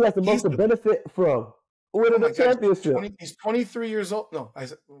most to benefit from winning the championship. He's 23 years old. No, I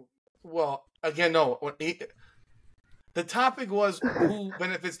said, well, again, no. The topic was who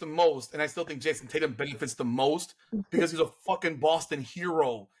benefits the most, and I still think Jason Tatum benefits the most because he's a fucking Boston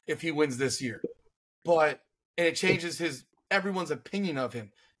hero if he wins this year. And it changes everyone's opinion of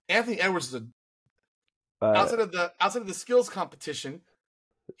him. Anthony Edwards is outside of the skills competition,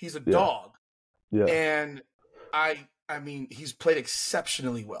 he's a dog. Yeah. And I mean, he's played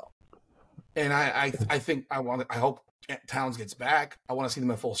exceptionally well. And I hope Towns gets back. I want to see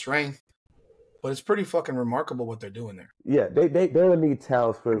them at full strength. But it's pretty fucking remarkable what they're doing there. Yeah, they will need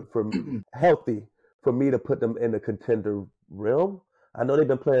Towns for healthy for me to put them in the contender realm. I know they've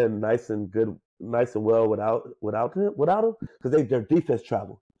been playing nice and well without him because their defense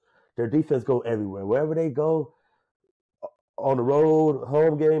travel. Their defense go everywhere. Wherever they go, on the road,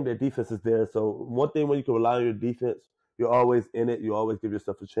 home game, their defense is there. So one thing when you can rely on your defense, you're always in it. You always give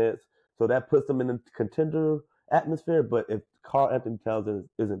yourself a chance. So that puts them in the contender atmosphere. But if Karl Anthony Towns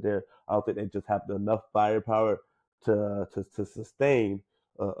isn't there, I don't think they just have enough firepower to sustain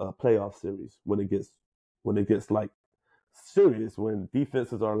a playoff series when it gets like serious. When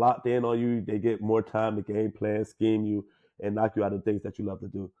defenses are locked in on you, they get more time to game plan, scheme you, and knock you out of things that you love to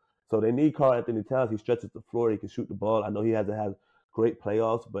do. So they need Karl Anthony Towns. He stretches the floor. He can shoot the ball. I know he hasn't had great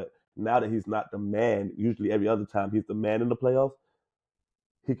playoffs, but now that he's not the man, usually every other time he's the man in the playoffs,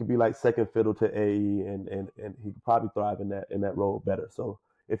 he could be like second fiddle to AE, and he could probably thrive in that role better. So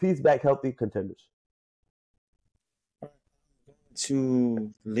if he's back healthy, contenders.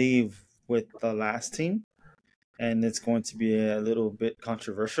 To leave with the last team, and it's going to be a little bit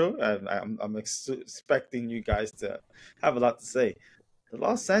controversial. I'm expecting you guys to have a lot to say. The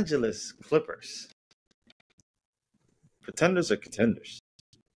Los Angeles Clippers. Pretenders or contenders?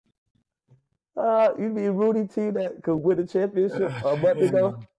 You mean Rudy team that could win the championship a month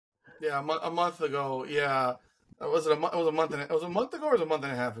ago? Yeah, a month ago. Yeah, was it a month? It was a month ago, or was it a month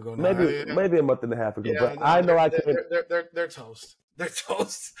and a half ago? Maybe a month and a half ago. Yeah, but no, I know they're toast. They're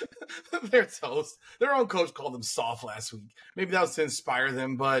toast. They're toast. Their own coach called them soft last week. Maybe that was to inspire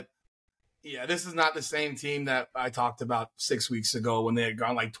them, but yeah, this is not the same team that I talked about 6 weeks ago when they had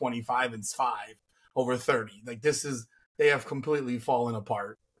gone like 25-5 over 30. Like they have completely fallen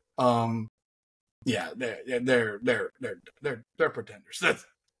apart. Yeah, they're pretenders.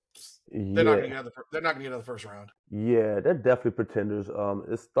 They're not going to get out of the first round. Yeah, they're definitely pretenders.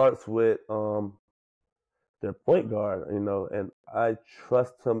 It starts with their point guard, and I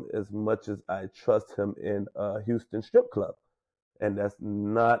trust him as much as I trust him in Houston strip club, and that's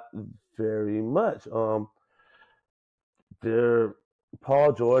not very much. Their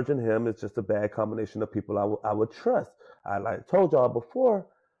Paul George and him is just a bad combination of people I would trust. I told y'all before,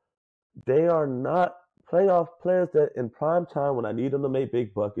 they are not playoff players that in prime time when I need them to make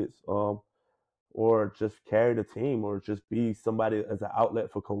big buckets, or just carry the team, or just be somebody as an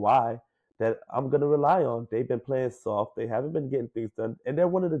outlet for Kawhi that I'm going to rely on. They've been playing soft. They haven't been getting things done, and they're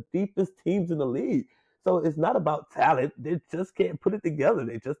one of the deepest teams in the league. So it's not about talent. They just can't put it together.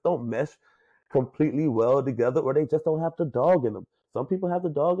 They just don't mesh completely well together, or they just don't have the dog in them. Some people have the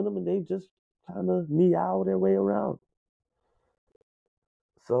dog in them, and they just kind of meow their way around.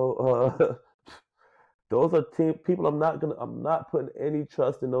 So those are people I'm not putting any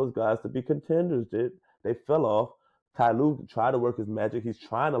trust in those guys to be contenders. They fell off. Ty Lue tried to work his magic. He's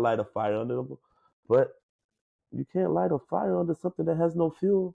trying to light a fire under them, but you can't light a fire under something that has no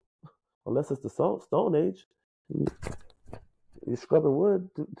fuel, unless it's the Stone Age. You're scrubbing wood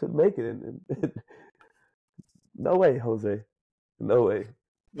to make it. No way, Jose. No way.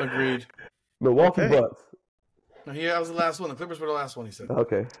 Agreed. Milwaukee Bucks. Yeah, that was the last one. The Clippers were the last one, he said.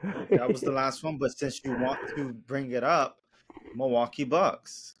 Okay. That was the last one, but since you want to bring it up, Milwaukee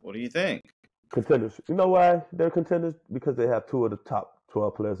Bucks, what do you think? Contenders. You know why they're contenders? Because they have two of the top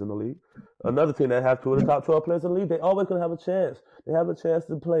 12 players in the league. Another team that have two of the top 12 players in the league, they always going to have a chance. They have a chance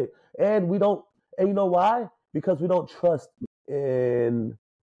to play. And you know why? Because we don't trust in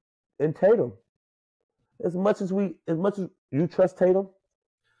Tatum. As much as you trust Tatum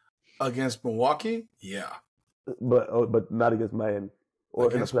against Milwaukee, yeah, but not against Miami or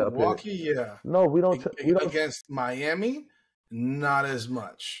against Milwaukee, yeah. No, we don't. Against Miami, not as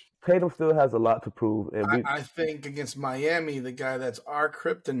much. Tatum still has a lot to prove, and I think against Miami, the guy that's our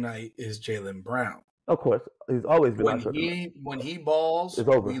kryptonite is Jaylen Brown. Of course, he's always been when he balls, it's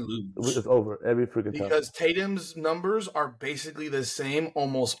over. We lose. It's over every freaking time. Because Tatum's numbers are basically the same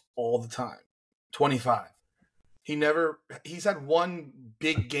almost all the time. 25. He's had one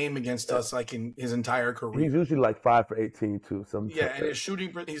big game against us like in his entire career. He's usually like 5 for 18 too. Yeah, and his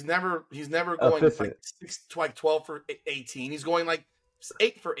shooting, he's never going like 12 for 18. He's going like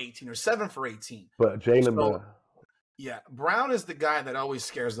 8 for 18 or 7 for 18. But Jaylen Brown. Yeah, Brown is the guy that always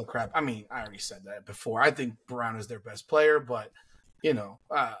scares the crap. I mean, I already said that before. I think Brown is their best player, but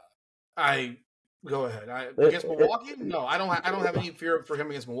I go ahead. Against Milwaukee, no, I don't have any fear for him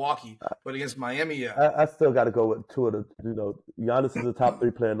against Milwaukee, but against Miami, yeah. I still got to go with two of the. Giannis is the top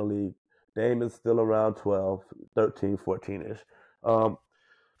 3 player in the league. Dame is still around 12, 13, 14-ish.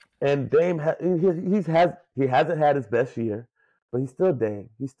 And Dame he hasn't had his best year, but he's still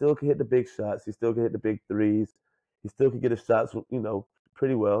Dame. He still can hit the big shots. He still can hit the big threes. He still can get his shots,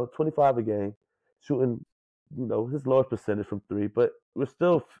 pretty well. 25 a game, shooting, his lowest percentage from 3. But we're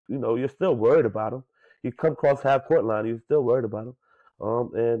still, you're still worried about him. You come across half court line, you're still worried about him.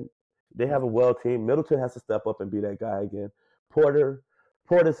 And they have a well team. Middleton has to step up and be that guy again. Portis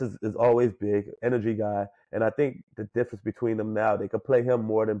is always big, energy guy. And I think the difference between them now, they can play him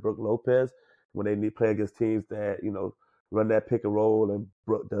more than Brook Lopez when they need play against teams that, run that pick and roll, and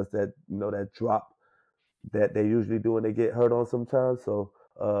Brook does that, that drop that they usually do when they get hurt on sometimes. So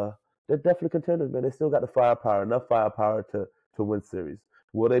they're definitely contenders, man. They still got the firepower, enough firepower to win series.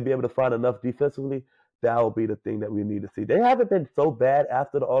 Will they be able to find enough defensively? That will be the thing that we need to see. They haven't been so bad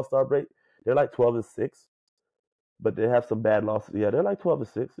after the All-Star break. They're like 12-6, but they have some bad losses. Yeah, they're like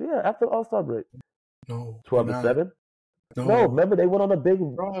 12-6. Yeah, after the All-Star break. No, 12-7. No, remember they went on a big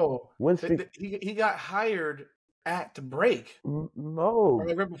Bro, win streak. he got hired at the break. No,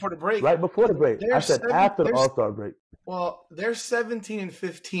 Right before the break. right before the break. I said after the All-Star break. Well, they're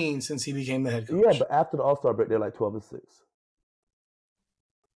 17-15 since he became the head coach. Yeah, but after the All-Star break, they're like 12-6.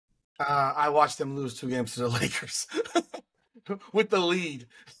 I watched them lose 2 games to the Lakers with the lead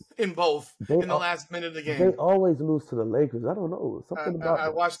in both in the last minute of the game. They always lose to the Lakers. I don't know something about. I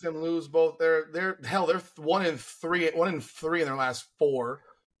watched them lose both. They're 1-3 in their last 4,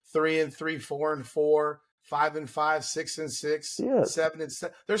 3-3, 4-4, 5-5, 6-6, Yeah.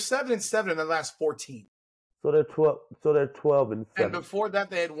 7-7. They're 7-7 in their last 14. So they're 12. So they're 12-7. And before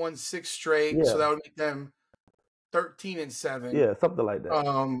that, they had won 6 straight. Yeah. So that would make them 13-7. Yeah, something like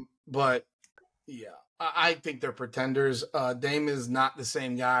that. But yeah, I think they're pretenders. Dame is not the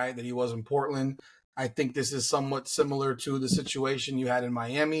same guy that he was in Portland. I think this is somewhat similar to the situation you had in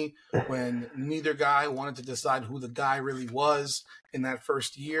Miami when neither guy wanted to decide who the guy really was in that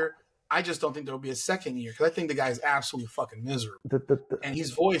first year. I just don't think there'll be a second year because I think the guy's absolutely fucking miserable. And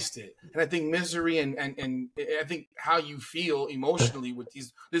he's voiced it. And I think misery and I think how you feel emotionally with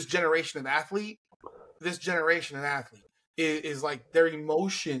this generation of athlete is like their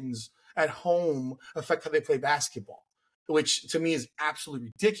emotions at home affect how they play basketball, which to me is absolutely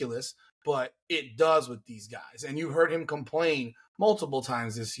ridiculous, but it does with these guys. And you heard him complain multiple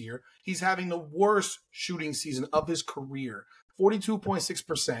times this year. He's having the worst shooting season of his career.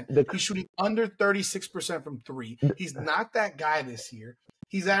 42.6%. He's shooting under 36% from 3. He's not that guy this year.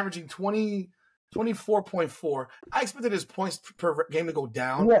 He's averaging 24.4. I expected his points per game to go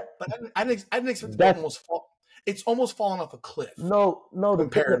down, but I didn't expect it to almost fall. It's almost fallen off a cliff. No.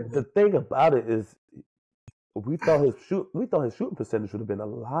 The thing about it is, we thought his shooting percentage would have been a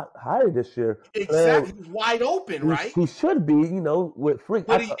lot higher this year. Exactly, he's wide open, right? He should be, with Freak.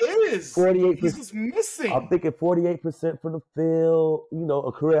 But he is 48%. He's just missing. I'm thinking 48% from the field.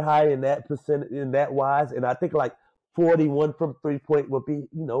 A career high in that percent, in that wise, and I think like 41 from 3-point would be,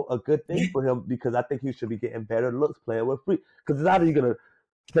 a good thing for him because I think he should be getting better looks playing with Freak. Because it's either you're gonna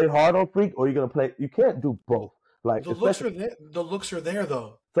play hard on Freak or you're gonna play. You can't do both. Like the looks are there. The looks are there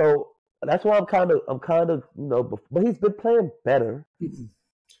though. So that's why I'm kind of, but he's been playing better. He's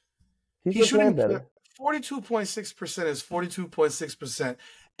playing better. 42.6% is 42.6%,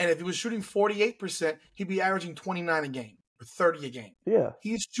 and if he was shooting 48%, he'd be averaging 29 a game or 30 a game. Yeah,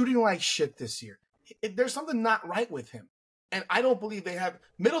 he's shooting like shit this year. There's something not right with him, and I don't believe they have.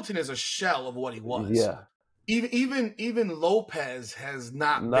 Middleton is a shell of what he was. Yeah. Even Lopez has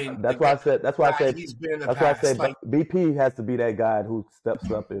not been. That's why I said. That's why I said. He's been in the that's past. Why I said BP has to be that guy who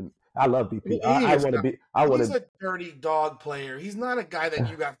steps up, and I love BP. I want to be. He's a dirty dog player. He's not a guy that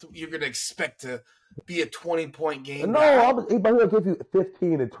you're going to expect to be a 20-point game. No, but he'll give you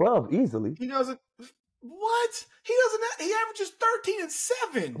 15 and 12 easily. He doesn't. What? He doesn't. He averages 13 and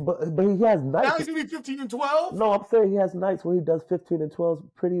 7. But he has nights. Now he's gonna be 15 and 12. No, I'm saying he has nights where he does 15 and 12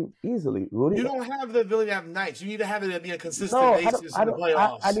 pretty easily. Rudy, you don't have the ability to have nights. You need to have it to be a consistent basis in the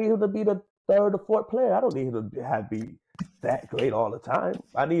playoffs. I need him to be the third or fourth player. I don't need him to be that great all the time.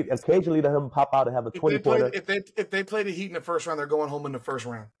 I need occasionally to him pop out and have a 20-pointer. If they play the Heat in the first round, they're going home in the first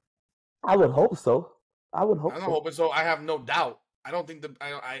round. I would hope so. I'm hoping so. I have no doubt. I don't think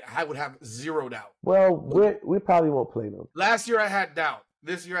I would have zero doubt. Well, we probably won't play them. Last year I had doubt.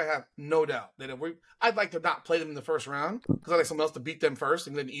 This year I have no doubt that I'd like to not play them in the first round because I'd like someone else to beat them first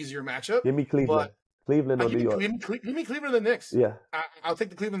and get an easier matchup. Give me Cleveland. Cleveland or New York. Give me Cleveland or the Knicks. Yeah. I'll take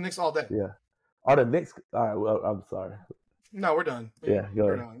the Cleveland Knicks all day. Yeah. Are the Knicks? All right. Well, I'm sorry. No, we're done. Yeah,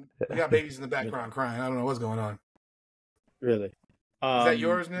 we're done. We got babies in the background crying. I don't know what's going on. Really? Is that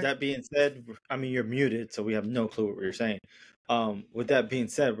yours, Nick? That being said, you're muted, so we have no clue what you're saying. With that being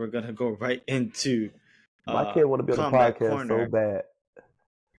said, we're gonna go right into my kid want to be on the podcast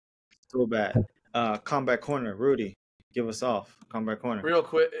so bad. Combat Corner. Rudy, give us off. Combat Corner. Real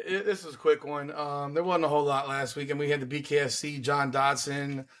quick, this is a quick one. There wasn't a whole lot last week, and we had the BKFC John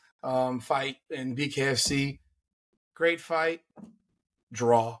Dodson fight in BKFC. Great fight.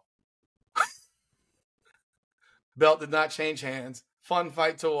 Draw. Belt did not change hands. Fun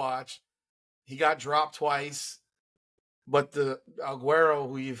fight to watch. He got dropped twice. But the Aguero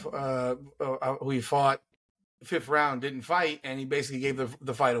who he fought 5th round didn't fight, and he basically gave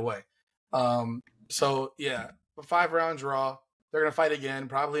the fight away. So yeah, a 5-round draw. They're gonna fight again,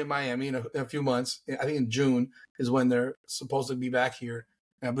 probably in Miami in a few months. I think in June is when they're supposed to be back here,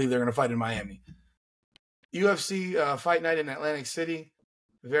 and I believe they're gonna fight in Miami. UFC Fight Night in Atlantic City,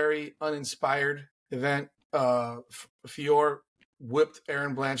 very uninspired event. Fior whipped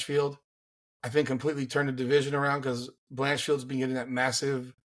Aaron Blanchfield. I think completely turned the division around because Blanchfield's been getting that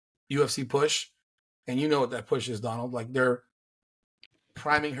massive UFC push. And you know what that push is, Donald. Like, they're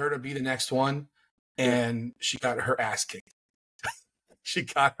priming her to be the next one, and she got her ass kicked. She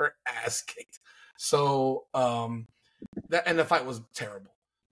got her ass kicked. So the fight was terrible.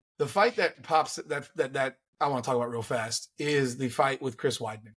 The fight that pops that I want to talk about real fast is the fight with Chris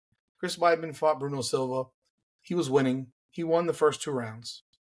Weidman. Chris Weidman fought Bruno Silva. He was winning. He won the first 2 rounds.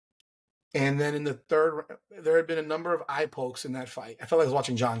 And then in the third, there had been a number of eye pokes in that fight. I felt like I was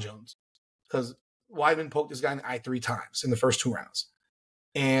watching John Jones because Weidman poked this guy in the eye 3 times in the first 2 rounds.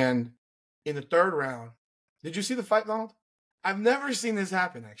 And in the third round, did you see the fight, Donald? I've never seen this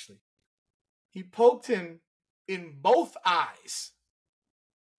happen, actually. He poked him in both eyes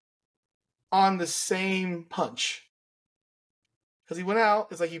on the same punch. Because he went out,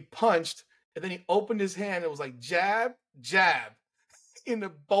 it's like he punched, and then he opened his hand. It was like jab, jab into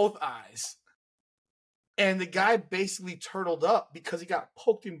both eyes. And the guy basically turtled up because he got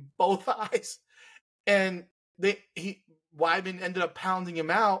poked in both eyes. And Weidman ended up pounding him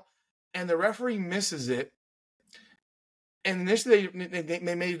out, and the referee misses it. And initially,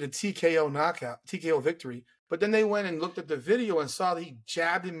 they made it a TKO victory. But then they went and looked at the video and saw that he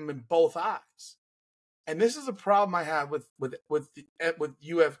jabbed him in both eyes. And this is a problem I have with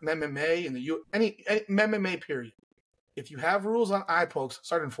MMA and any MMA period. If you have rules on eye pokes,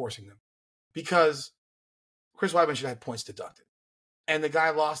 start enforcing them, because Chris Weidman should have points deducted, and the guy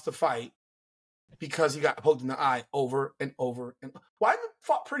lost the fight because he got poked in the eye over and over. And Weidman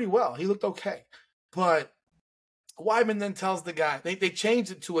fought pretty well; he looked okay, but Weidman then tells the guy, they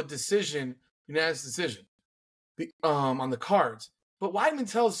changed it to a decision, unanimous decision, on the cards. But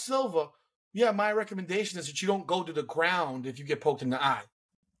Weidman tells Silva, yeah, my recommendation is that you don't go to the ground if you get poked in the eye.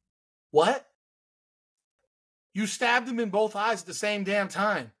 What? You stabbed him in both eyes at the same damn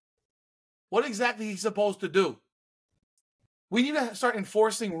time. What exactly is he supposed to do? We need to start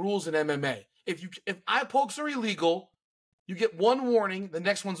enforcing rules in MMA. If eye pokes are illegal, you get 1 warning, the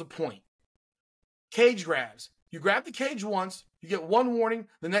next one's a point. Cage grabs. You grab the cage once, you get 1 warning,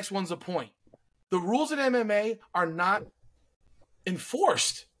 the next one's a point. The rules in MMA are not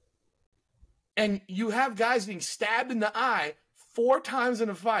enforced. And you have guys being stabbed in the eye 4 times in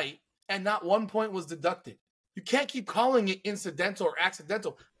a fight, and not 1 point was deducted. You can't keep calling it incidental or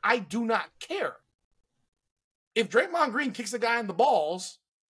accidental. I do not care. If Draymond Green kicks a guy in the balls,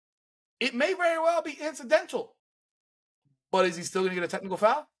 it may very well be incidental. But is he still going to get a technical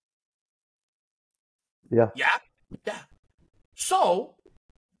foul? Yeah. Yeah. So,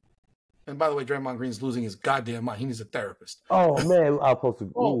 and by the way, Draymond Green's losing his goddamn mind. He needs a therapist. Oh, man.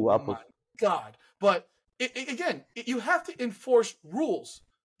 My God. But, again, you have to enforce rules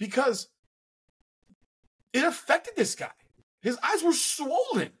because it affected this guy. His eyes were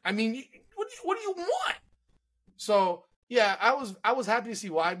swollen. I mean, what do you want? So, yeah, I was happy to see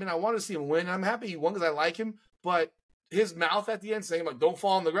Weidman. I wanted to see him win. I'm happy he won because I like him. But his mouth at the end saying, like, don't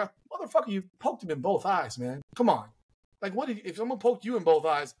fall on the ground. Motherfucker, you poked him in both eyes, man. Come on. Like, if someone poked you in both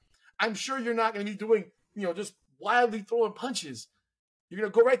eyes, I'm sure you're not going to be doing, just wildly throwing punches. You're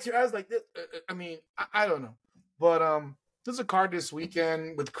going to go right to your eyes like this. I don't know. But there's a card this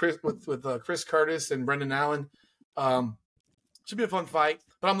weekend with Chris Curtis and Brendan Allen. Should be a fun fight.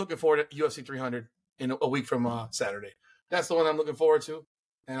 But I'm looking forward to UFC 300 in a week from Saturday. That's the one I'm looking forward to.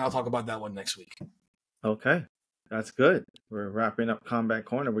 And I'll talk about that one next week. Okay. That's good. We're wrapping up Combat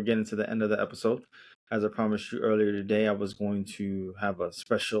Corner. We're getting to the end of the episode. As I promised you earlier today, I was going to have a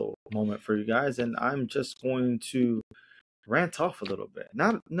special moment for you guys, and I'm just going to rant off a little bit.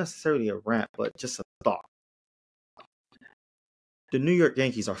 Not necessarily a rant, but just a thought. The New York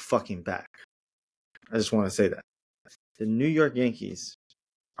Yankees are fucking back. I just want to say that. The New York Yankees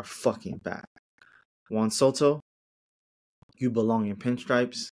are fucking back. Juan Soto, you belong in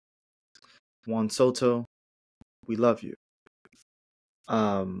pinstripes. Juan Soto, we love you.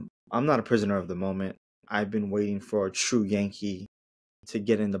 I'm not a prisoner of the moment. I've been waiting for a true Yankee to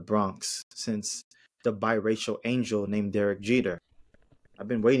get in the Bronx since the biracial angel named Derek Jeter. I've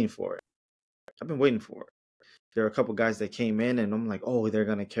been waiting for it. There are a couple guys that came in and I'm like, oh, they're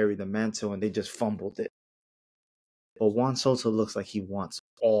going to carry the mantle, and they just fumbled it. But Juan Soto looks like he wants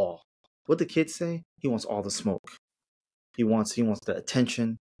all. What the kids say? He wants all the smoke. He wants the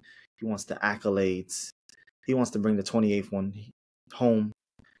attention. He wants the accolades. He wants to bring the 28th one home,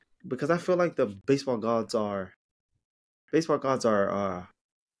 because I feel like the baseball gods are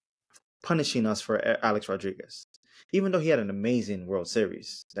punishing us for Alex Rodriguez, even though he had an amazing World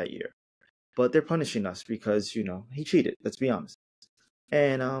Series that year. But they're punishing us because he cheated. Let's be honest.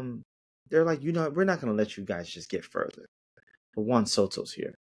 And they're like, we're not gonna let you guys just get further. But Juan Soto's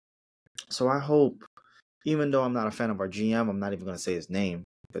here, so I hope, even though I'm not a fan of our GM, I'm not even gonna say his name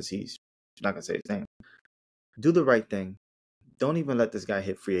because he's not gonna say his name. Do the right thing. Don't even let this guy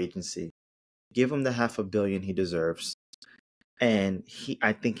hit free agency. Give him the $500 million he deserves, and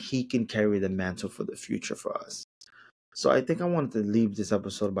I think he can carry the mantle for the future for us. So I think I wanted to leave this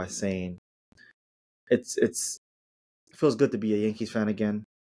episode by saying it feels good to be a Yankees fan again.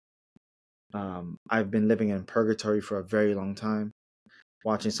 I've been living in purgatory for a very long time,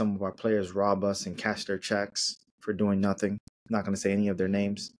 watching some of our players rob us and cash their checks for doing nothing. I'm not going to say any of their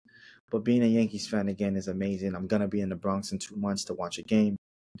names, but being a Yankees fan again is amazing. I'm going to be in the Bronx in 2 months to watch a game,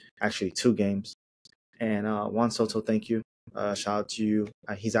 actually 2 games. And Juan Soto, thank you. Shout out to you.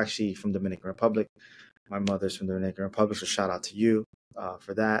 He's actually from Dominican Republic. My mother's from the Dominican Republic, so shout out to you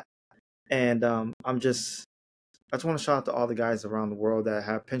for that. And I just want to shout out to all the guys around the world that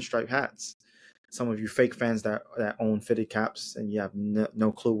have pinstripe hats. Some of you fake fans that own fitted caps and you have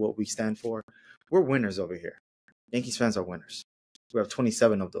no clue what we stand for. We're winners over here. Yankees fans are winners. We have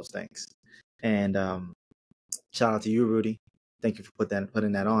 27 of those things. And shout out to you, Rudy. Thank you for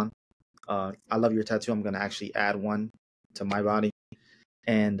putting that on. I love your tattoo. I'm going to actually add one to my body.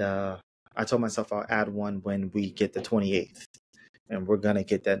 And I told myself I'll add one when we get the 28th. And we're going to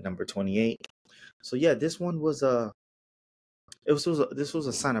get that number 28. So, yeah, this one was this was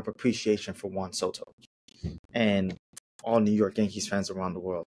a sign of appreciation for Juan Soto and all New York Yankees fans around the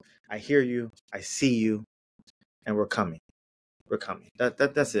world. I hear you. I see you. And we're coming. We're coming.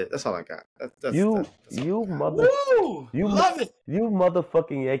 That's it. That's all I got. You love it. You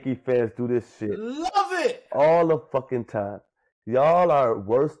motherfucking Yankee fans do this shit. Love it all the fucking time. Y'all are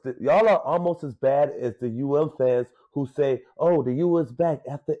worse. Y'all are almost as bad as the fans who say, "Oh, the U is back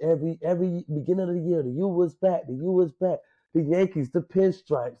after every beginning of the year. The U is back. The U is back." The Yankees, the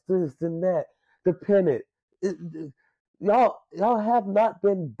pinstripes, this and that, the pennant. Y'all have not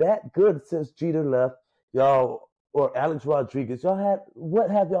been that good since Jeter left. Y'all. Or Alex Rodriguez,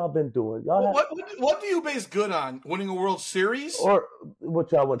 what have y'all been doing? What do you base good on? Winning a World Series? Or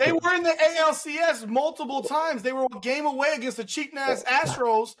what y'all want? They were in the ALCS multiple times. They were a game away against the cheating ass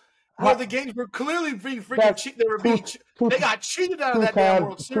Astros, where the games were clearly being freaking cheated. They were they got cheated out of that damn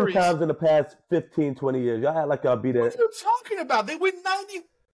World Series 2 times in the past 15, 20 years. Y'all act like y'all beat it. What are you talking about? They win 90.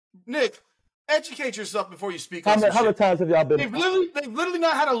 Nick, educate yourself before you speak. How many times have y'all been? They've literally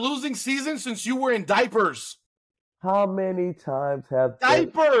not had a losing season since you were in diapers. How many times have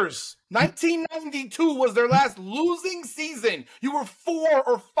diapers? 1992 was their last losing season. You were 4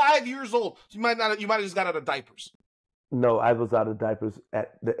 or 5 years old. You might have just got out of diapers. No, I was out of diapers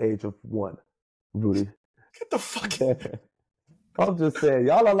at the age of 1, Rudy. Get the fuck in. I'm just saying,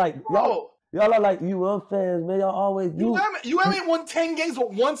 y'all are like fans, man. Y'all always you haven't won 10 games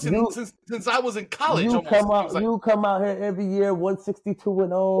but once since I was in college. You come out here every year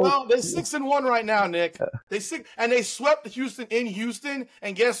 162-0. Well, they're 6-1 right now, Nick. They swept Houston in Houston,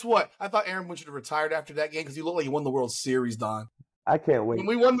 and guess what? I thought Aaron Boone should have retired after that game because he looked like he won the World Series, Don. I can't wait. When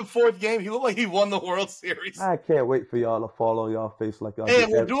we won the 4th game, he looked like he won the World Series. I can't wait for y'all to fall on y'all face like y'all.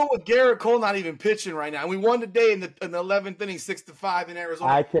 And we're doing it with Garrett Cole not even pitching right now. And we won today in the 11th inning, 6-5 in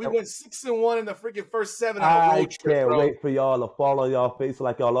Arizona. We went 6-1 in the freaking first 7 on a road trip. I can't wait for y'all to fall on y'all face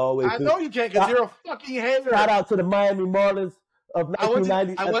like y'all always do. I know you can't because you're a fucking hater. Shout out to the Miami Marlins of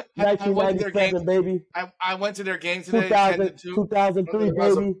 1997, baby. I went to their game today. 2003,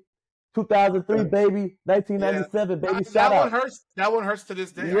 baby. 2003, baby. 1997, baby. Shout out. That one hurts to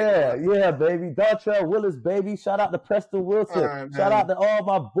this day. Yeah, baby. Dontrell Willis, baby. Shout out to Preston Wilson. Right, shout out to all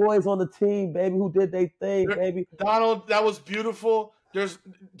my boys on the team, baby, who did their thing, baby. Donald, that was beautiful. There's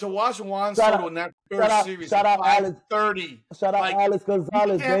to watch Juan Soto in that first series. Shout out Alex 30. Shout out Alex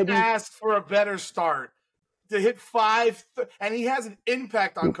Gonzalez, you can't baby. Ask for a better start. To hit 5, and he has an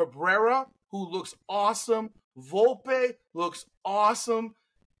impact on Cabrera, who looks awesome. Volpe looks awesome.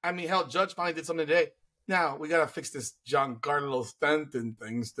 I mean, hell, Judge finally did something today. Now, we got to fix this Giancarlo Stanton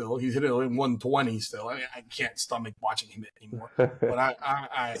thing still. He's hitting 120 still. I mean, I can't stomach watching him anymore. But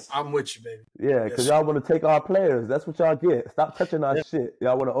I'm with you, baby. Yeah, because y'all want to take our players. That's what y'all get. Stop touching our shit.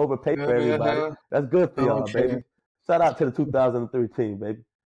 Y'all want to overpay for everybody. That's good for y'all, baby. Shout out to the 2003 team, baby.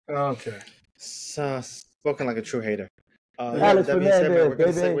 Okay. Spoken like a true hater. Alex Fernandez, we're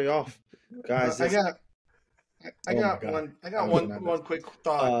going to segue off. Guys, I got one quick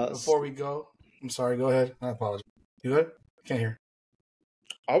thought before we go. I'm sorry. Go ahead. I apologize. You good? I can't hear.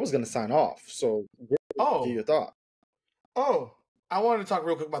 I was going to sign off, so give your thought. I wanted to talk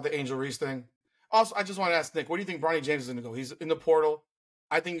real quick about the Angel Reese thing. Also, I just want to ask Nick, where do you think Bronny James is going to go? He's in the portal.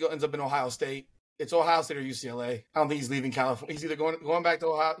 I think he ends up in Ohio State. It's Ohio State or UCLA. I don't think he's leaving California. He's either going back to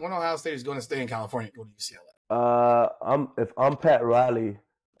Ohio. When Ohio State is going to stay in California, go to UCLA. If I'm Pat Riley,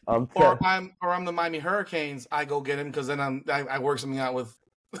 I'm the Miami Hurricanes. I go get him because then I work something out with.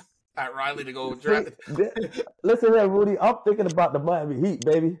 Pat Riley to go draft it. Listen here, Rudy. I'm thinking about the Miami Heat,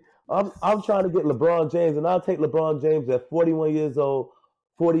 baby. I'm trying to get LeBron James, and I'll take LeBron James at 41 years old,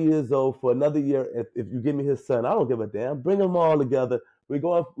 40 years old for another year. If you give me his son, I don't give a damn. Bring them all together. We're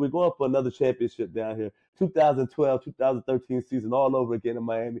going for another championship down here. 2012, 2013 season all over again in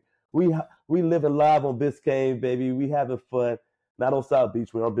Miami. We living live on Biscayne, baby. We having fun. Not on South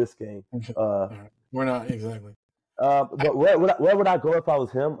Beach. We're on Biscayne. We're not exactly. But where would I go if I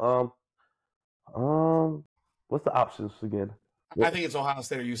was him? What's the options again? I think it's Ohio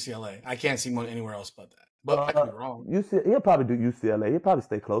State or UCLA. I can't see one anywhere else but that. But I could be wrong. He'll probably do UCLA. He'll probably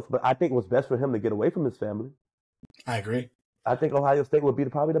stay close. But I think what's best for him to get away from his family. I agree. I think Ohio State would be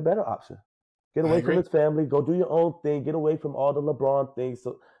probably the better option. Get away from his family. Go do your own thing. Get away from all the LeBron things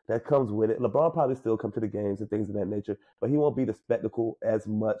that comes with it. LeBron probably still come to the games and things of that nature, but he won't be the spectacle as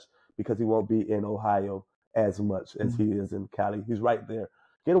much because he won't be in Ohio as much as he is in Cali. He's right there.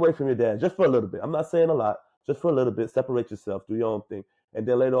 Get away from your dad just for a little bit. I'm not saying a lot. Just for a little bit. Separate yourself. Do your own thing. And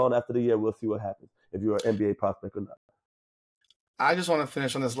then later on after the year, we'll see what happens, if you're an NBA prospect or not. I just want to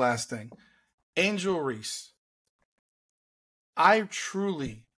finish on this last thing. Angel Reese. I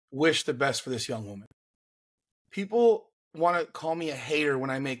truly wish the best for this young woman. People want to call me a hater when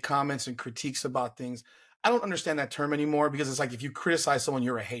I make comments and critiques about things. I don't understand that term anymore because it's like if you criticize someone,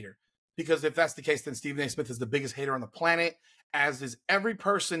 you're a hater. Because if that's the case, then Stephen A. Smith is the biggest hater on the planet, as is every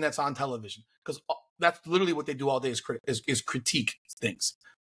person that's on television. Because that's literally what they do all day is critique things.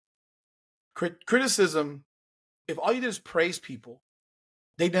 Criticism, if all you did is praise people,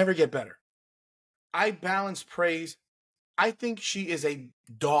 they never get better. I balance praise. I think she is a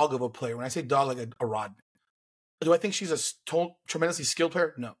dog of a player. When I say dog, like a Rodman. Do I think she's a tremendously skilled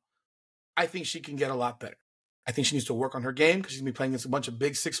player? No. I think she can get a lot better. I think she needs to work on her game because she's going to be playing against a bunch of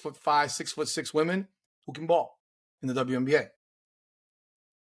big 6'5", 6'6" women who can ball in the WNBA.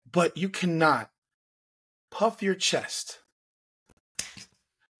 But you cannot puff your chest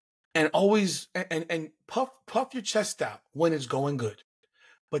and always and puff your chest out when it's going good.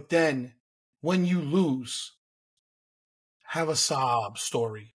 But then when you lose, have a sob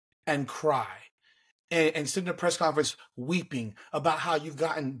story and cry and sit in a press conference weeping about how you've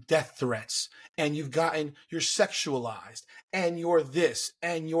gotten death threats and you're sexualized and you're this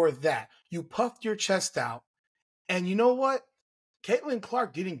and you're that. You puffed your chest out. And you know what? Caitlin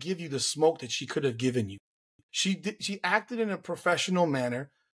Clark didn't give you the smoke that she could have given you. She acted in a professional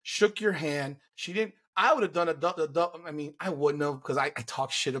manner, shook your hand. She didn't. I would have done I wouldn't have because I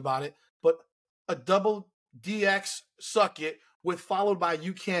talk shit about it, but a double DX suck it followed by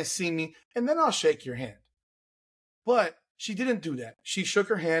you can't see me, and then I'll shake your hand. But she didn't do that. She shook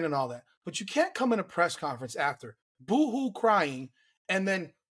her hand and all that. But you can't come in a press conference after boo-hoo crying and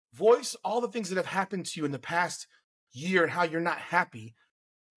then voice all the things that have happened to you in the past year and how you're not happy.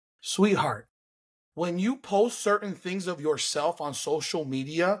 Sweetheart, when you post certain things of yourself on social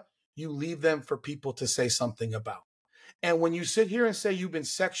media, you leave them for people to say something about. And when you sit here and say you've been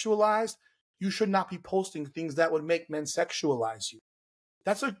sexualized, you should not be posting things that would make men sexualize you.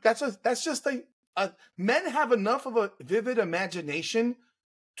 Men have enough of a vivid imagination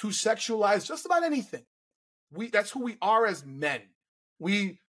to sexualize just about anything. That's who we are as men.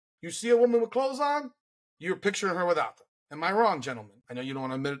 You see a woman with clothes on, you're picturing her without them. Am I wrong, gentlemen? I know you don't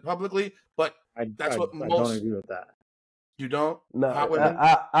want to admit it publicly, but I don't agree with that. You don't? No,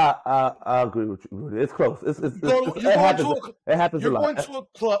 I agree with you, Rudy. It's close. It happens a lot.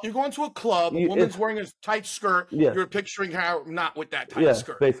 You're going to a club. A woman's wearing a tight skirt. Yes. You're picturing her not with that tight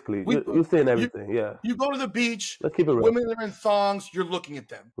skirt. Basically. You're seeing everything. You go to the beach. Let's keep it real. Women are in thongs. You're looking at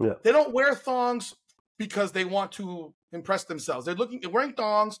them. Yeah. They don't wear thongs because they want to impress themselves. They're wearing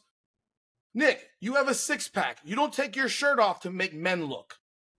thongs. Nick, you have a six-pack. You don't take your shirt off to make men look.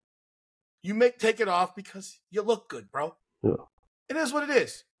 You take it off because you look good, bro. Yeah. It is what it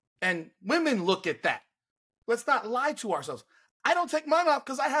is. And women look at that. Let's not lie to ourselves. I don't take mine off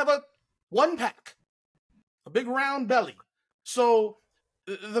because I have a one-pack, a big round belly. So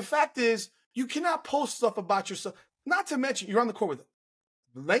the fact is, you cannot post stuff about yourself. Not to mention, you're on the court with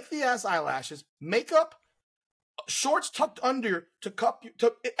lengthy-ass eyelashes, makeup, shorts tucked under to cup.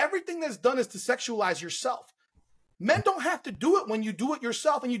 Everything that's done is to sexualize yourself. Men don't have to do it when you do it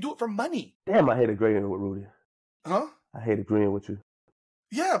yourself and you do it for money. Damn, I hate agreeing with Rudy. Huh? I hate agreeing with you.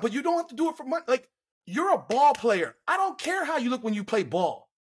 Yeah, but you don't have to do it for money. Like, you're a ball player. I don't care how you look when you play ball.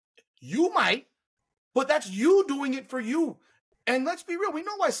 You might, but that's you doing it for you. And let's be real. We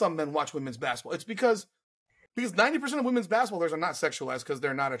know why some men watch women's basketball. It's because 90% of women's basketball players are not sexualized because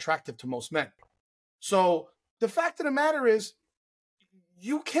they're not attractive to most men. So the fact of the matter is,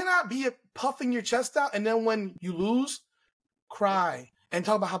 you cannot be puffing your chest out and then when you lose, cry and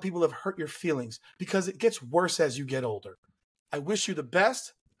talk about how people have hurt your feelings, because it gets worse as you get older. I wish you the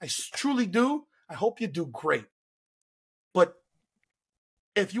best. I truly do. I hope you do great. But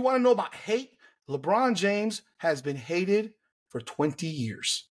if you want to know about hate, LeBron James has been hated for 20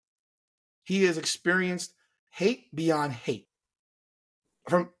 years. He has experienced hate beyond hate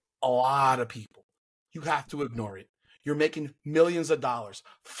from a lot of people. You have to ignore it. You're making millions of dollars.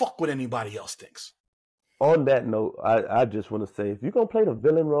 Fuck what anybody else thinks. On that note, I just want to say, if you're going to play the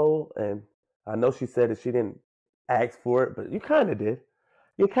villain role, and I know she said that she didn't ask for it, but you kind of did.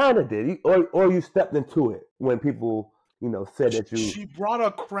 You kind of did. Or you stepped into it when people, said that you... She brought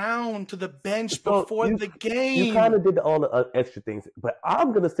a crown to the bench before the game. You kind of did all the extra things. But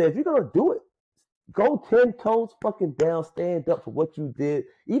I'm going to say, if you're going to do it, go 10 toes fucking down, stand up for what you did.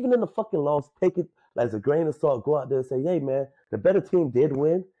 Even in the fucking loss, take it as a grain of salt. Go out there and say, hey, man, the better team did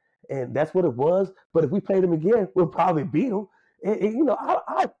win. And that's what it was. But if we played them again, we'll probably beat them. And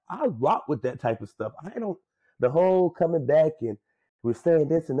I rock with that type of stuff. The whole coming back and we're saying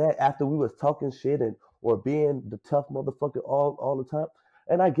this and that after we was talking shit or being the tough motherfucker all the time.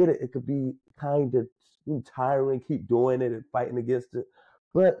 And I get it. It could be kind of tiring, keep doing it and fighting against it.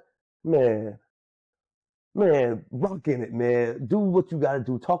 But, man, rock in it, man. Do what you got to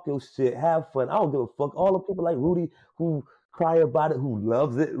do. Talk your shit. Have fun. I don't give a fuck. All the people like Rudy who cry about it, who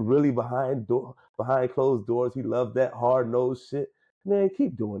loves it really behind closed doors. He loves that hard-nosed shit. Man,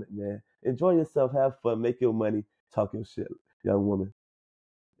 keep doing it, man. Enjoy yourself. Have fun. Make your money. Talk your shit, young woman.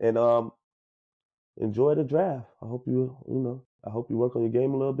 And enjoy the draft. I hope you work on your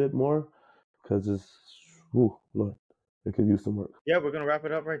game a little bit more because Lord, it could use some work. Yeah, we're going to wrap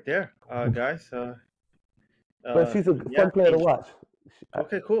it up right there, guys. But she's a fun player to watch.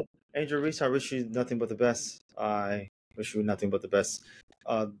 Okay, cool. Angel Reese, I wish you nothing but the best. I wish you nothing but the best.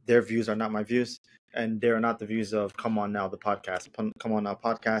 Their views are not my views, and they are not the views of Come On Now, the podcast. Come On Now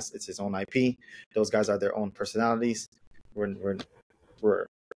podcast, it's his own IP. Those guys are their own personalities. We're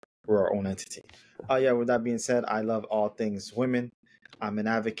our own entity. With that being said, I love all things women. I'm an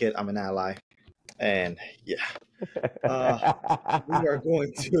advocate. I'm an ally. And yeah. We are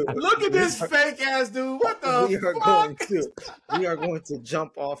going to look at this fake ass dude. What the fuck? We are going to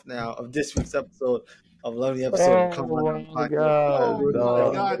jump off now of this week's episode of Lovely Episode. Oh my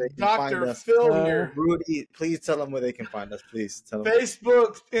God, Dr. Phil here. Rudy, please tell them where they can find us. Please tell them.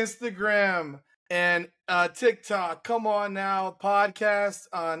 Facebook, Instagram, and TikTok. Come On Now podcast.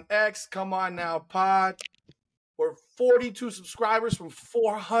 On X, Come On Now pod. We're 42 subscribers from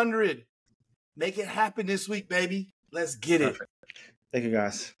 400. Make it happen this week, baby. Let's get it. Thank you,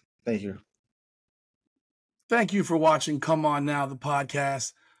 guys. Thank you. Thank you for watching Come On Now, the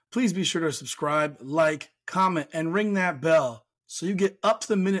podcast. Please be sure to subscribe, like, comment, and ring that bell so you get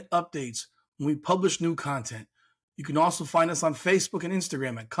up-to-the-minute updates when we publish new content. You can also find us on Facebook and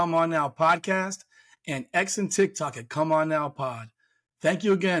Instagram at Come On Now Podcast and X and TikTok at Come On Now Pod. Thank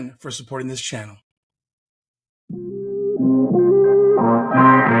you again for supporting this channel.